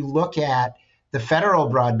is if you look at the federal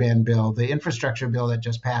broadband bill, the infrastructure bill that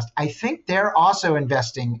just passed, I think they're also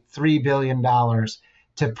investing $3 billion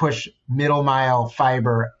to push middle mile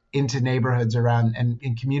fiber into neighborhoods around and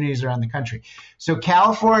in communities around the country. So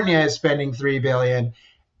California is spending $3 billion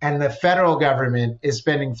and the federal government is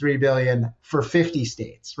spending $3 billion for 50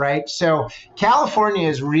 states, right? So California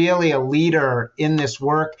is really a leader in this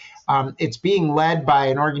work. It's being led by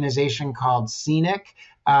an organization called CENIC,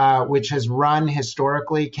 which has run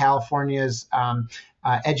historically California's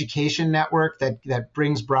education network that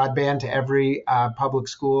brings broadband to every public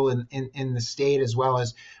school in the state, as well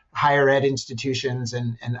as higher ed institutions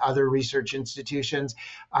and other research institutions.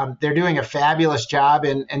 They're doing a fabulous job.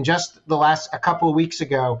 And just a couple of weeks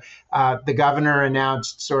ago, the governor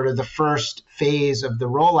announced sort of the first phase of the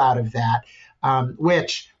rollout of that,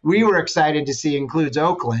 which we were excited to see includes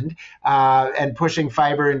Oakland and pushing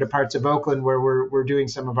fiber into parts of Oakland where we're doing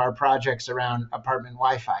some of our projects around apartment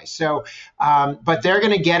Wi-Fi. So, but they're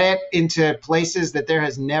going to get it into places that there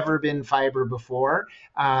has never been fiber before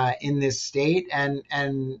in this state and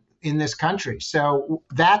in this country. So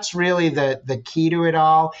that's really the key to it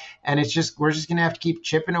all. And we're just going to have to keep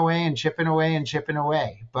chipping away and chipping away and chipping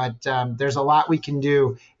away. But there's a lot we can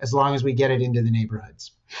do as long as we get it into the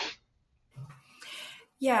neighborhoods.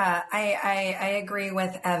 Yeah, I agree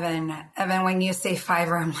with Evan. Evan, when you say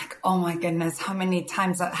fiber, I'm like, oh my goodness, how many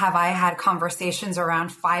times have I had conversations around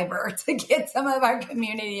fiber to get some of our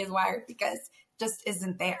communities wired because it just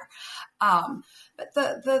isn't there. But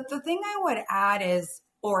the thing I would add is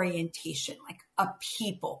orientation, like a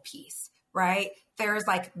people piece, right? There's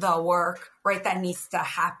like the work, right, that needs to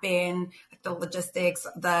happen, like the logistics,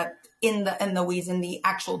 in the weeds and the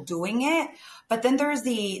actual doing it. But then there's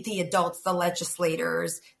the adults, the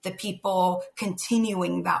legislators, the people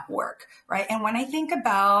continuing that work, right? And when I think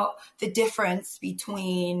about the difference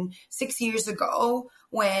between 6 years ago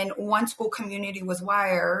when one school community was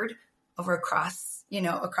wired across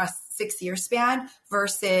 6 year span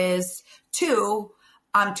versus two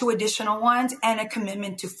additional ones and a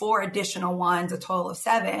commitment to 4 additional ones, a total of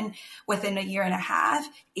 7 within a year and a half,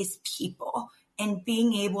 is people and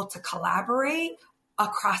being able to collaborate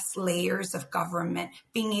across layers of government,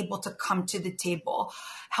 being able to come to the table,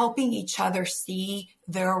 helping each other see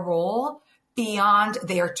their role beyond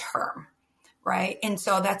their term, right? And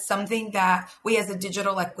so that's something that we as a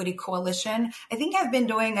Digital Equity Coalition, I think have been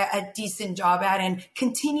doing a decent job at and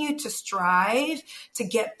continue to strive to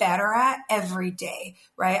get better at every day,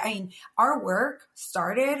 right? I mean, our work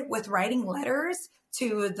started with writing letters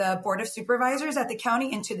to the Board of Supervisors at the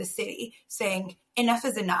county and to the city saying, enough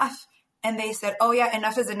is enough. And they said, oh yeah,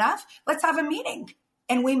 enough is enough. Let's have a meeting.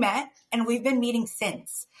 And we met and we've been meeting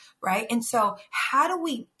since, right? And so how do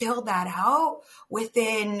we build that out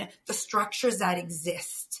within the structures that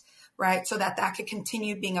exist, right? So that could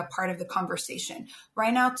continue being a part of the conversation.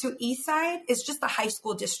 Right now, to Eastside is just a high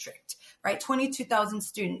school district, right? 22,000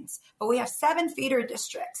 students, but we have 7 feeder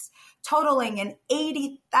districts totaling in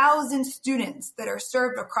 80,000 students that are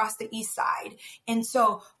served across the East Side. And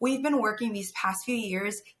so we've been working these past few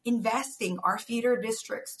years investing our feeder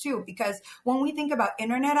districts too, because when we think about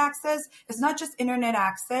internet access, it's not just internet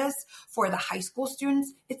access for the high school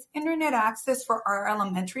students, it's internet access for our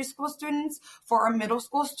elementary school students, for our middle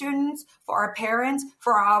school students, for our parents,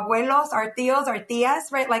 for our abuelos, our tios, our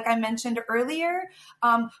tias, right? Like I mentioned earlier.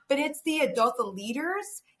 But it's the adult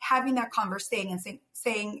leaders having that conversation and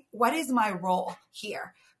saying, what is my role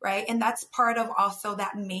here, right? And that's part of also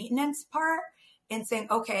that maintenance part and saying,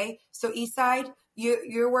 okay, so Eastside,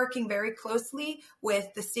 you're working very closely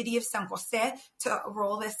with the city of San Jose to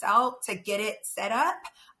roll this out, to get it set up.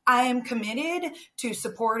 I am committed to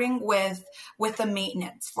supporting with the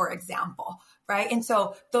maintenance, for example, right? And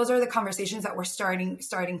so those are the conversations that we're starting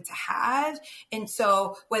to have. And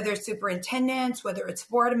so whether it's superintendents, whether it's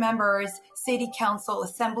board members, city council,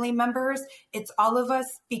 assembly members, it's all of us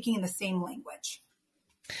speaking the same language.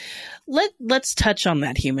 Let's touch on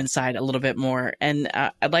that human side a little bit more. And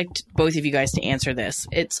I'd like both of you guys to answer this.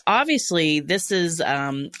 It's obviously, this is,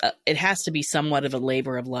 it has to be somewhat of a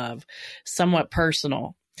labor of love, somewhat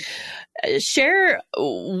personal. Share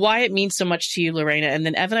why it means so much to you, Lorena. And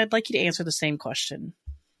then Evan, I'd like you to answer the same question.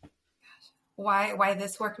 Why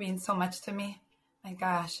this work means so much to me? My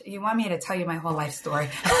gosh, you want me to tell you my whole life story?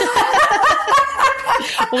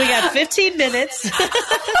 Well, we got 15 minutes.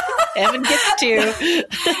 Evan gets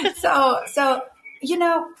 2. So you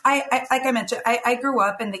know, I like I mentioned, I grew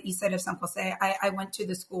up in the east side of San Jose. I went to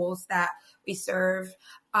the schools that we serve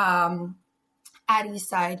at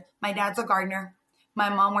Eastside. My dad's a gardener. My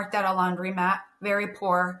mom worked at a laundromat, very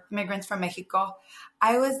poor, immigrants from Mexico.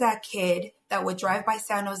 I was that kid that would drive by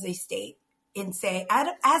San Jose State and say,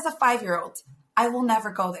 as a 5-year-old, I will never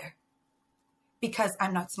go there because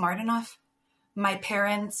I'm not smart enough. My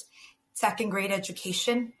parents, 2nd grade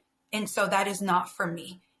education. And so that is not for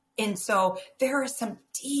me. And so there are some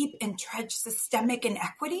deep entrenched systemic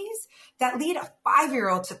inequities that lead a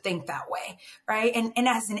 5-year-old to think that way, right? And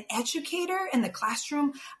as an educator in the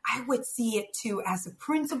classroom, I would see it too. As a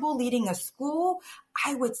principal leading a school,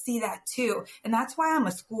 I would see that too. And that's why I'm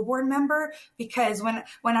a school board member, because when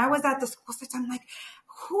I was at the school system, I'm like,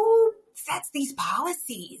 who sets these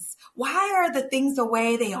policies? Why are the things the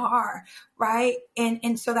way they are, right?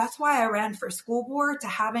 And so that's why I ran for school board, to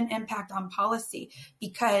have an impact on policy,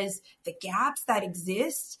 because the gaps that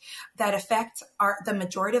exist that affect the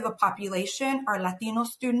majority of the population, our Latino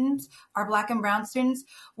students, our Black and Brown students,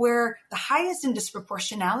 we're the highest in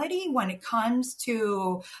disproportionality when it comes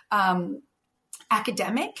to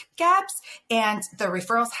academic gaps, and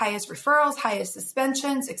the highest referrals, highest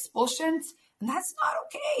suspensions, expulsions. And that's not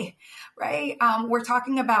okay, right? We're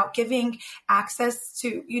talking about giving access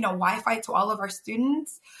to, Wi-Fi to all of our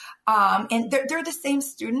students. And they're the same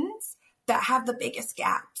students that have the biggest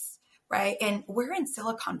gaps, right? And we're in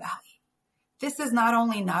Silicon Valley. This is not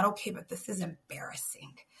only not okay, but this is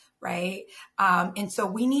embarrassing, right? And so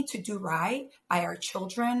we need to do right by our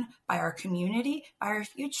children, by our community, by our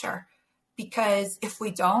future. Because if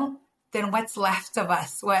we don't, then what's left of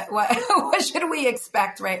us? What should we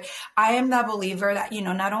expect, right? I am the believer that,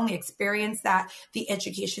 not only experience the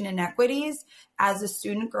education inequities as a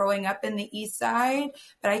student growing up in the East Side,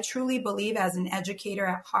 but I truly believe as an educator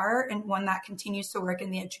at heart and one that continues to work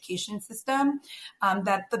in the education system,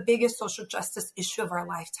 that the biggest social justice issue of our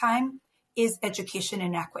lifetime is education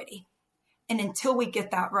inequity. And until we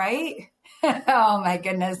get that right, oh my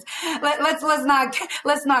goodness,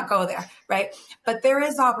 let's not go there, right? But there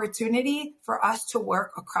is opportunity for us to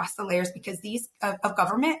work across the layers because of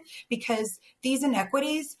government, because these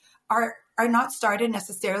inequities are not started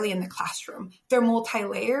necessarily in the classroom. They're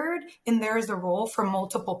multi-layered, and there is a role for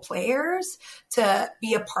multiple players to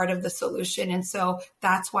be a part of the solution. And so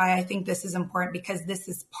that's why I think this is important, because this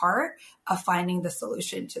is part of finding the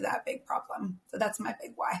solution to that big problem. So that's my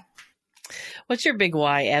big why. What's your big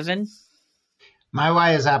why, Evan? My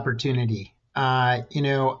why is opportunity. I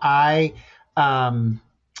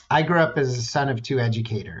grew up as a son of 2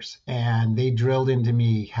 educators, and they drilled into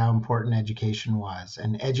me how important education was.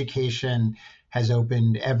 And education has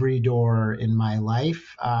opened every door in my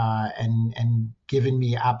life and given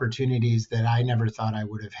me opportunities that I never thought I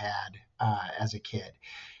would have had as a kid.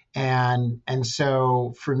 And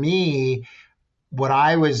so for me,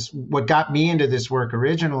 what got me into this work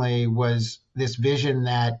originally was this vision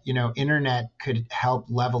that, internet could help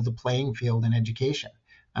level the playing field in education.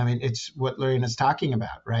 I mean, it's what Lorena's talking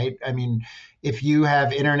about, right? I mean, if you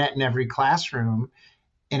have internet in every classroom,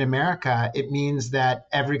 in America, it means that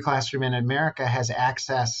every classroom in America has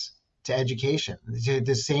access to education, to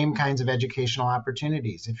the same kinds of educational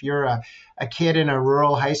opportunities. If you're a kid in a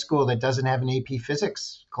rural high school that doesn't have an AP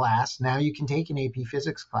physics class, now you can take an AP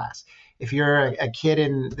physics class. If you're a kid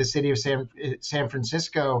in the city of San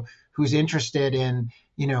Francisco who's interested in,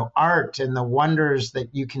 art and the wonders that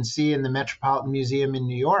you can see in the Metropolitan Museum in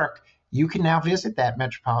New York, you can now visit that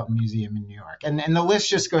Metropolitan Museum in New York. And the list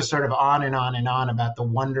just goes sort of on and on and on about the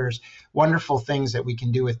wonderful things that we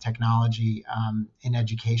can do with technology in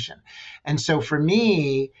education. And so for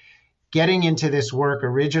me, getting into this work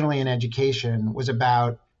originally in education was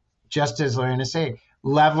about, just as Lorena said,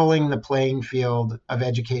 leveling the playing field of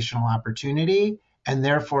educational opportunity and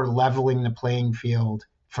therefore leveling the playing field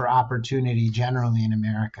for opportunity generally in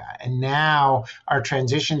America. And now our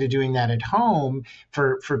transition to doing that at home,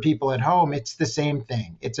 for people at home, it's the same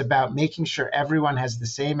thing. It's about making sure everyone has the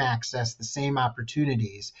same access, the same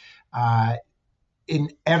opportunities in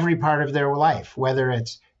every part of their life, whether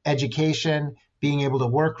it's education, being able to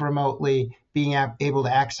work remotely, being able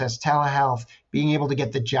to access telehealth, being able to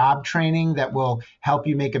get the job training that will help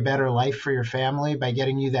you make a better life for your family by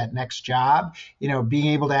getting you that next job, being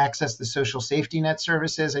able to access the social safety net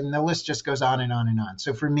services, and the list just goes on and on and on.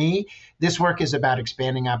 So for me, this work is about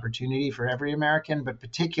expanding opportunity for every American, but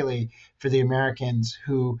particularly for the Americans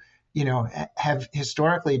who have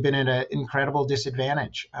historically been at an incredible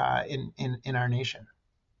disadvantage in our nation.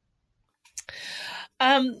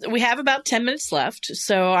 We have about 10 minutes left,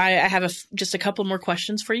 so I have just a couple more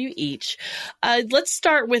questions for you each. Let's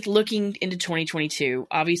start with looking into 2022.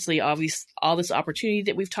 Obviously, all this opportunity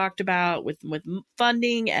that we've talked about with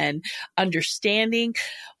funding and understanding.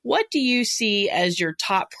 What do you see as your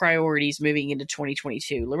top priorities moving into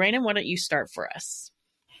 2022? Lorena, why don't you start for us?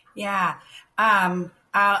 Yeah,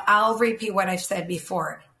 I'll repeat what I've said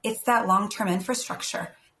before. It's that long-term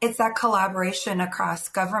infrastructure. It's that collaboration across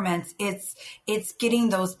governments. It's getting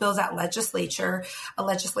those bills at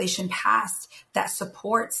legislation passed that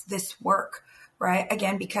supports this work, right?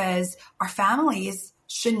 Again, because our families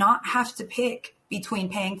should not have to pick between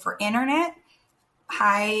paying for internet,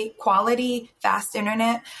 high quality, fast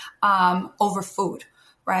internet, over food.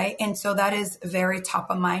 Right. And so that is very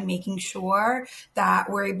top of mind, making sure that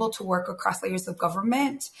we're able to work across layers of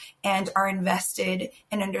government and are invested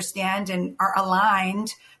and understand and are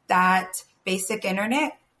aligned that basic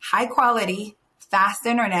internet, high quality, fast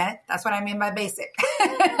internet, that's what I mean by basic,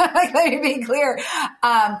 let me be clear,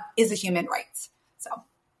 is a human right. So.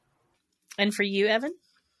 And for you, Evan?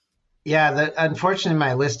 Yeah, unfortunately,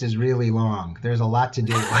 my list is really long. There's a lot to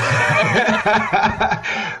do.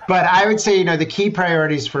 But I would say, the key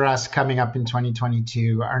priorities for us coming up in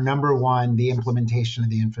 2022 are, number one, the implementation of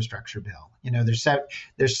the infrastructure bill. There's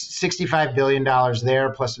 $65 billion there,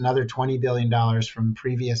 plus another $20 billion from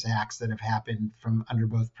previous acts that have happened from under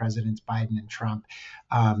both Presidents Biden and Trump.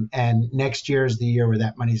 And next year is the year where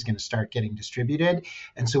that money is going to start getting distributed.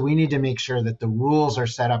 And so we need to make sure that the rules are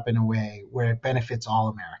set up in a way where it benefits all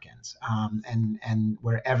Americans, and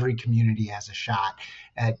where every community has a shot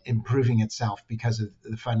at improving itself because of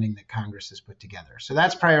the funding that Congress has put together. So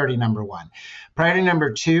that's priority number one. Priority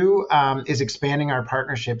number two is expanding our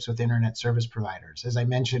partnerships with internet service providers. As I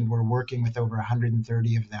mentioned, we're working with over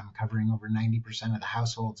 130 of them, covering over 90% of the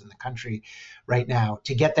households in the country right now,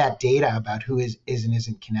 to get that data about who is and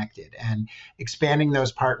isn't connected, and expanding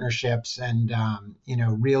those partnerships and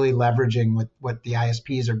really leveraging what the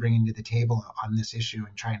ISPs are bringing to the table on this issue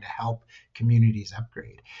and trying to help communities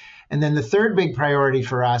upgrade. And then the third big priority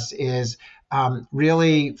for us is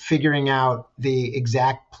really figuring out the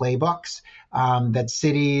exact playbooks that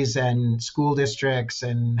cities and school districts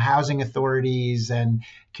and housing authorities and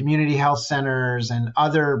community health centers and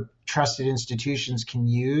other trusted institutions can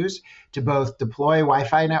use to both deploy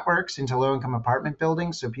Wi-Fi networks into low-income apartment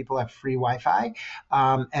buildings so people have free Wi-Fi,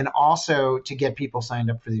 and also to get people signed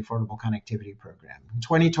up for the Affordable Connectivity Program. In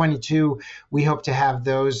 2022, we hope to have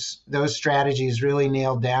those strategies really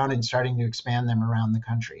nailed down and starting to expand them around the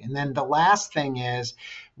country. And then the last thing is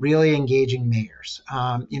really engaging mayors.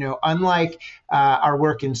 Unlike our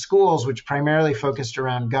work in schools, which primarily focused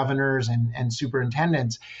around governors and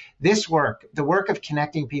superintendents, this work, the work of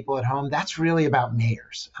connecting people at home, that's really about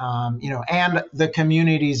mayors, and the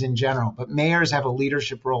communities in general. But mayors have a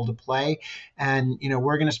leadership role to play. And,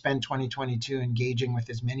 we're going to spend 2022 engaging with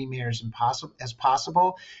as many mayors as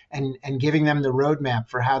possible and giving them the roadmap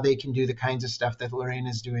for how they can do the kinds of stuff that Lorena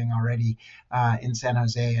is doing already in San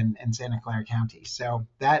Jose and Santa Clara County. So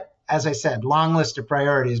that, as I said, long list of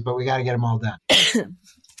priorities, but we got to get them all done.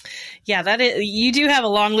 Yeah, you do have a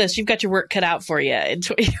long list. You've got your work cut out for you in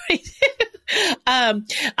 2022.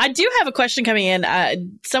 I do have a question coming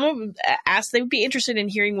in. Someone asked they would be interested in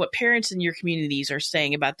hearing what parents in your communities are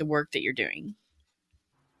saying about the work that you're doing.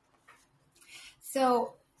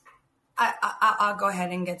 So I'll go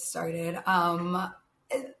ahead and get started.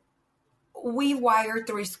 We wire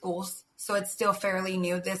 3 schools, so it's still fairly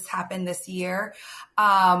new. This happened this year.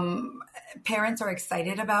 Parents are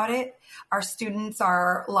excited about it. Our students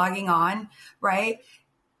are logging on, right?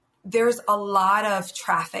 There's a lot of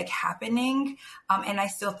traffic happening, and I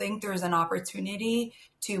still think there's an opportunity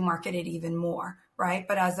to market it even more, right?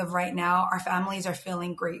 But as of right now, our families are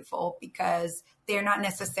feeling grateful because they're not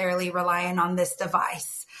necessarily relying on this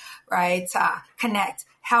device, right, to connect.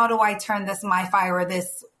 How do I turn this MiFi or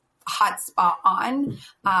this hotspot on?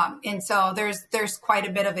 And so there's quite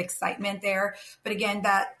a bit of excitement there. But again,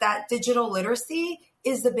 that digital literacy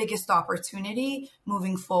is the biggest opportunity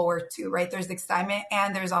moving forward too, right? There's excitement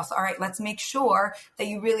and there's also, all right, let's make sure that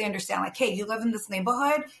you really understand, like, hey, you live in this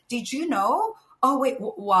neighborhood. Did you know? Oh, wait,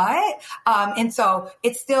 what? And so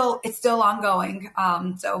it's still ongoing.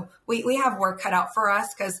 So we have work cut out for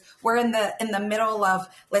us because we're in the middle of,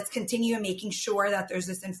 let's continue making sure that there's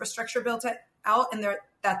this infrastructure built out and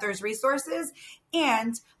that there's resources,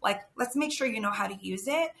 and like, let's make sure you know how to use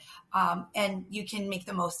it, and you can make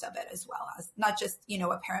the most of it as well as not just,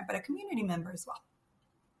 a parent, but a community member as well.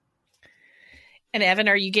 And Evan,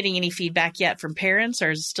 are you getting any feedback yet from parents,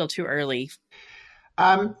 or is it still too early?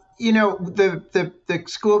 The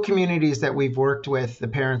school communities that we've worked with, the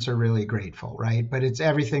parents are really grateful, right? But it's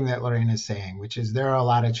everything that Lorena is saying, which is there are a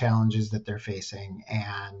lot of challenges that they're facing.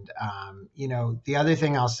 And, the other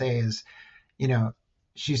thing I'll say is,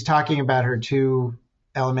 she's talking about her 2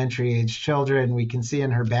 elementary age children. We can see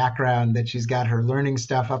in her background that she's got her learning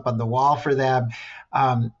stuff up on the wall for them.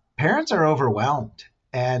 Parents are overwhelmed.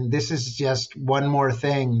 And this is just one more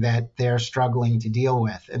thing that they're struggling to deal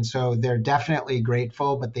with. And so they're definitely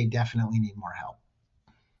grateful, but they definitely need more help.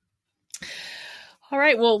 All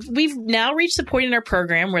right. Well, we've now reached the point in our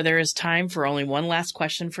program where there is time for only one last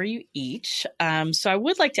question for you each. So I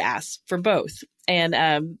would like to ask for both.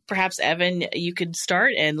 And perhaps, Evan, you could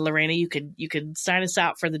start, and Lorena, you could sign us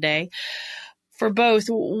out for the day. For both,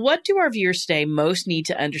 what do our viewers today most need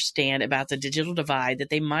to understand about the digital divide that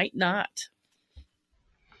they might not?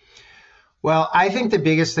 Well, I think the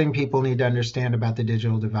biggest thing people need to understand about the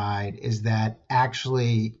digital divide is that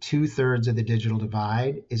actually 2/3 of the digital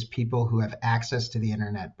divide is people who have access to the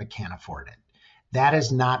internet but can't afford it. That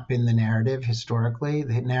has not been the narrative historically.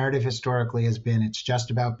 The narrative historically has been it's just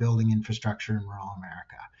about building infrastructure in rural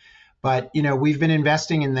America. But, we've been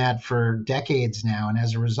investing in that for decades now. And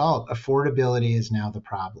as a result, affordability is now the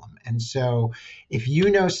problem. And so if you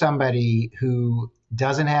know somebody who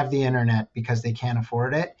doesn't have the internet because they can't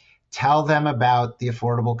afford it, tell them about the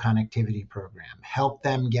Affordable Connectivity Program. Help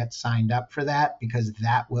them get signed up for that because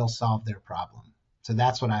that will solve their problem. So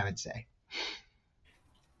that's what I would say.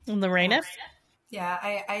 Lorena?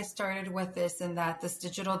 Yeah, I started with this in that this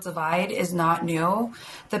digital divide is not new.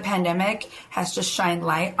 The pandemic has just shined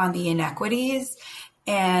light on the inequities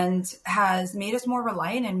and has made us more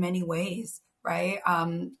reliant in many ways, right,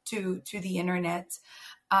 to the internet.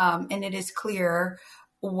 And it is clear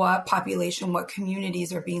what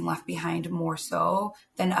communities are being left behind more so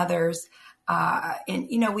than others. And,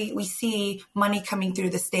 we see money coming through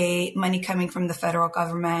the state, money coming from the federal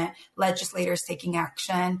government, legislators taking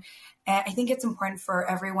action. And I think it's important for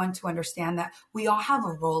everyone to understand that we all have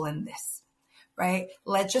a role in this, right?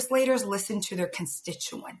 Legislators listen to their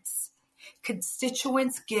constituents.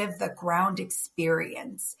 Constituents give the ground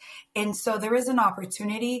experience. And so there is an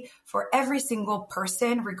opportunity for every single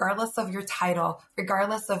person, regardless of your title,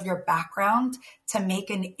 regardless of your background, to make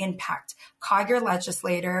an impact. Call your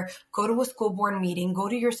legislator, go to a school board meeting, go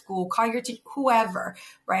to your school, call your whoever,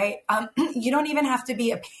 right? You don't even have to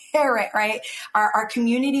be a parent, right? Our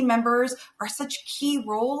community members are such key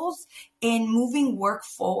roles in moving work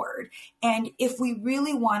forward. And if we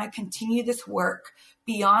really want to continue this work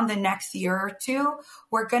beyond the next year or two,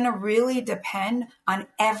 we're going to really depend on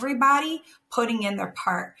everybody putting in their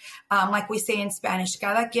part. Like we say in Spanish,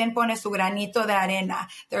 cada quien pone su granito de arena,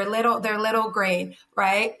 their little grain,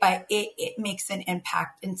 right? But it makes an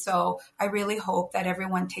impact. And so I really hope that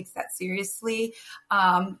everyone takes that seriously,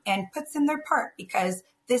 and puts in their part, because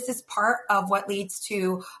this is part of what leads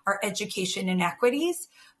to our education inequities,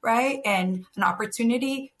 right? And an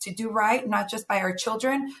opportunity to do right, not just by our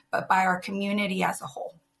children, but by our community as a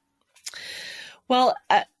whole. Well,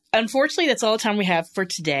 unfortunately, that's all the time we have for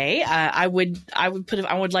today. I would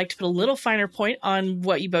like to put a little finer point on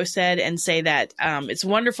what you both said and say that it's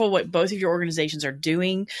wonderful what both of your organizations are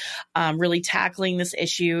doing, really tackling this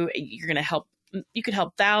issue. You're going to help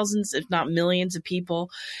thousands, if not millions of people.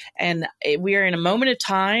 And we are in a moment of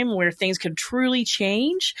time where things could truly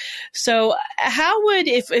change. So how would,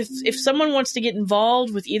 if someone wants to get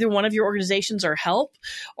involved with either one of your organizations or help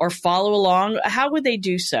or follow along, how would they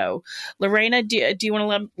do so? Lorena, do you want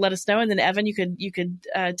to let us know? And then Evan, you could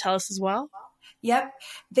tell us as well. Yep.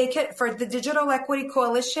 They can, for the Digital Equity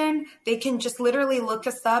Coalition, they can just literally look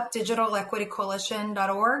us up,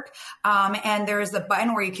 digitalequitycoalition.org. And there's a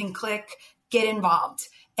button where you can click get involved.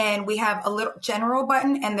 And we have a little general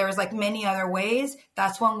button, and there's like many other ways.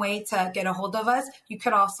 That's one way to get a hold of us. You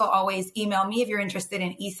could also always email me if you're interested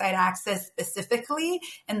in Eastside Access specifically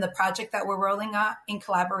and the project that we're rolling out in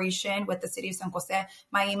collaboration with the City of San Jose.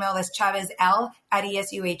 My email is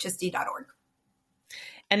chavezl@esuhsd.org.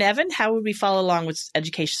 And Evan, how would we follow along with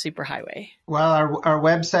Education Superhighway? Well, our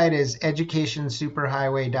website is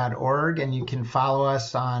educationsuperhighway.org, and you can follow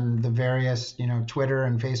us on the various, Twitter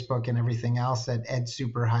and Facebook and everything else at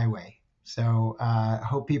EdSuperHighway. So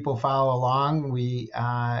hope people follow along. We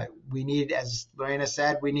need, as Lorena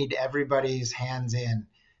said, we need everybody's hands in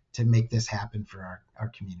to make this happen for our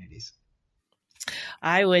communities.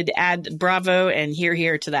 I would add bravo and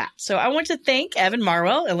hear to that. So I want to thank Evan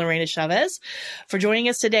Marwell and Lorena Chavez for joining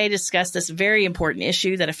us today to discuss this very important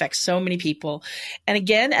issue that affects so many people. And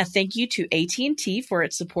again, a thank you to AT&T for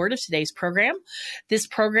its support of today's program. This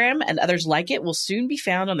program and others like it will soon be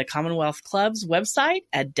found on the Commonwealth Club's website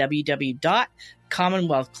at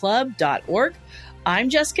www.commonwealthclub.org. I'm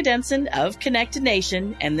Jessica Denson of Connected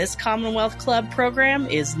Nation, and this Commonwealth Club program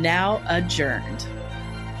is now adjourned.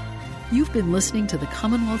 You've been listening to the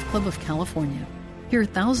Commonwealth Club of California. Hear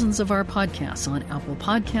thousands of our podcasts on Apple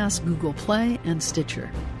Podcasts, Google Play, and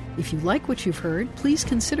Stitcher. If you like what you've heard, please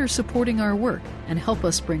consider supporting our work and help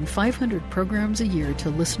us bring 500 programs a year to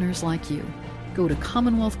listeners like you. Go to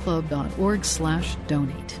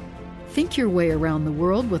commonwealthclub.org/donate. Think your way around the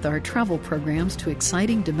world with our travel programs to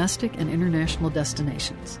exciting domestic and international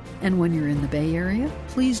destinations. And when you're in the Bay Area,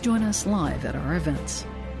 please join us live at our events.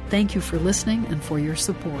 Thank you for listening and for your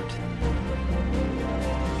support.